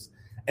sneakers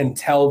and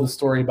tell the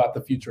story about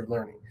the future of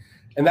learning.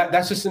 And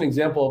that's just an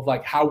example of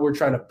like how we're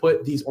trying to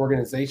put these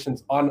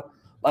organizations on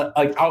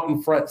like out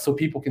in front so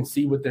people can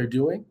see what they're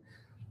doing,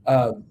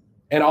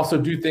 and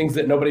also do things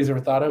that nobody's ever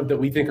thought of that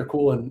we think are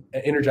cool and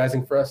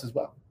energizing for us as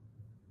well.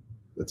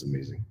 That's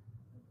amazing.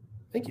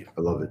 Thank you.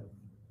 I love it.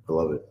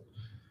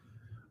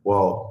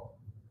 Well,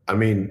 I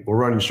mean, we're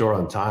running short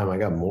on time. I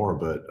got more,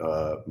 but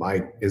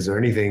Mike, is there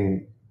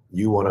anything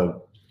you want to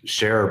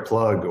share or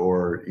plug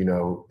or,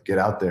 get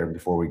out there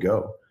before we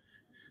go?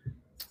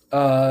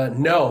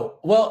 No.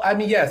 Well, I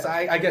mean, yes,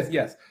 I guess,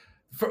 yes.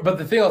 But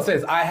the thing I'll say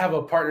is I have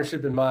a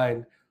partnership in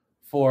mind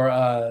for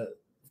a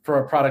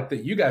product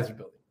that you guys are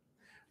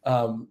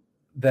building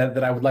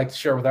that I would like to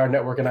share with our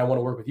network, and I want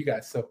to work with you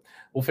guys. So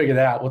we'll figure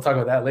that out. We'll talk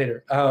about that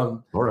later.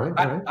 All right.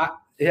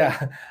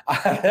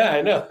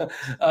 I know.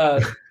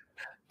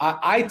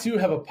 I too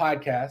have a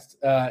podcast.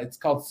 It's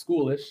called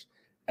Schoolish,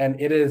 and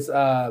it is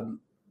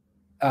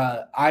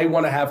I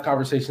want to have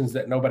conversations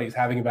that nobody's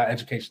having about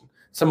education,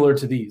 similar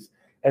to these.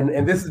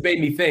 And this has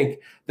made me think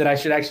that I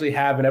should actually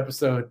have an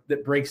episode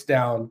that breaks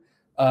down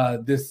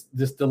this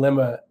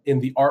dilemma in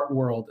the art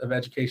world of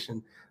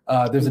education.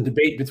 There's a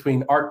debate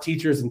between art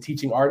teachers and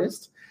teaching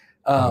artists,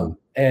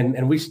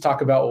 and we should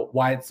talk about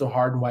why it's so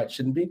hard and why it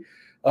shouldn't be.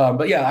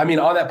 But yeah, I mean,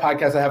 on that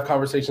podcast, I have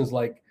conversations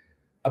like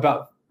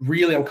about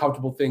really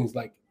uncomfortable things,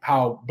 like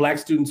how Black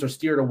students are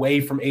steered away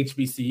from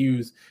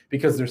HBCUs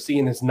because they're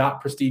seen as not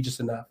prestigious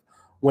enough,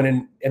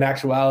 when in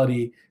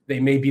actuality, they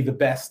may be the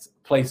best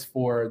place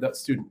for that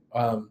student.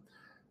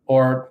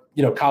 Or,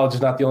 college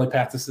is not the only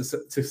path to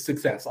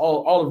success.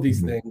 All of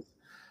these things.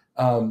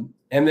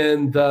 And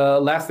then the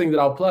last thing that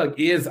I'll plug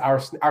is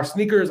our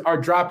sneakers are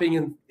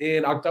dropping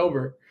in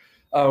October.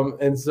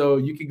 And so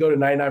you can go to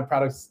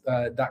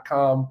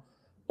 99products.com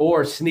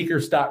or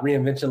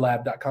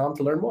sneakers.reinventionlab.com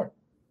to learn more.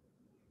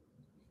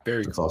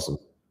 That's awesome.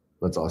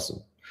 That's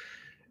awesome.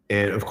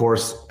 And of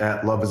course,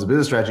 at Love is a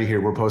Business Strategy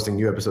here, we're posting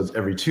new episodes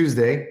every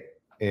Tuesday.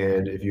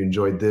 And if you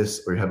enjoyed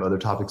this or you have other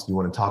topics you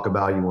want to talk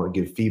about, you want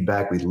to give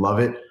feedback, we'd love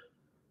it.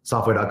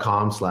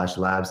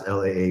 Software.com/labs,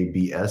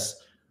 LAABS.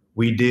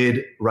 We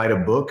did write a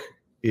book.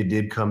 It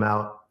did come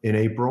out in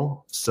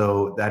April.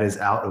 So that is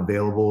out,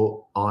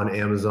 available on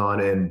Amazon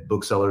and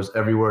booksellers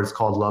everywhere. It's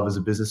called Love is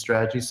a Business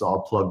Strategy. So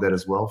I'll plug that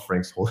as well.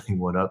 Frank's holding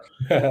one up.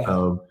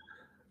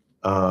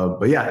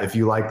 But yeah, if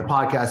you like the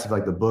podcast, if you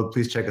like the book,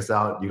 please check us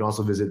out. You can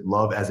also visit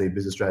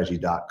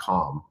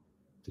loveasabusinessstrategy.com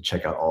to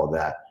check out all of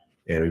that.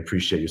 And we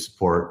appreciate your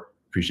support.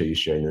 Appreciate you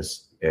sharing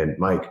this. And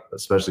Mike,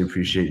 especially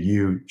appreciate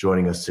you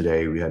joining us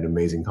today. We had an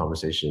amazing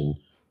conversation.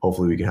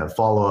 Hopefully we can have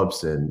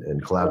follow-ups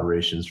and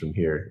collaborations from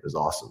here. It was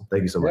awesome.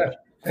 Thank you so much.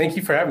 Thank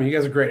you for having me. You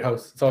guys are great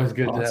hosts. It's always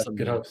good to have a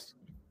good host.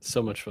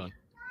 So much fun.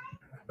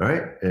 All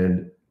right.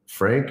 And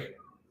Frank,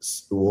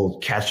 we'll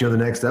catch you on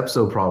the next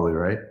episode probably,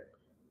 right?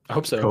 I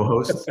hope so.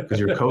 Co-host, because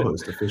you're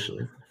co-host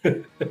officially. All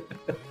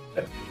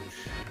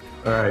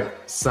right.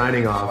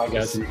 Signing off. Bye,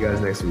 guys. See you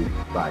guys next week.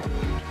 Bye.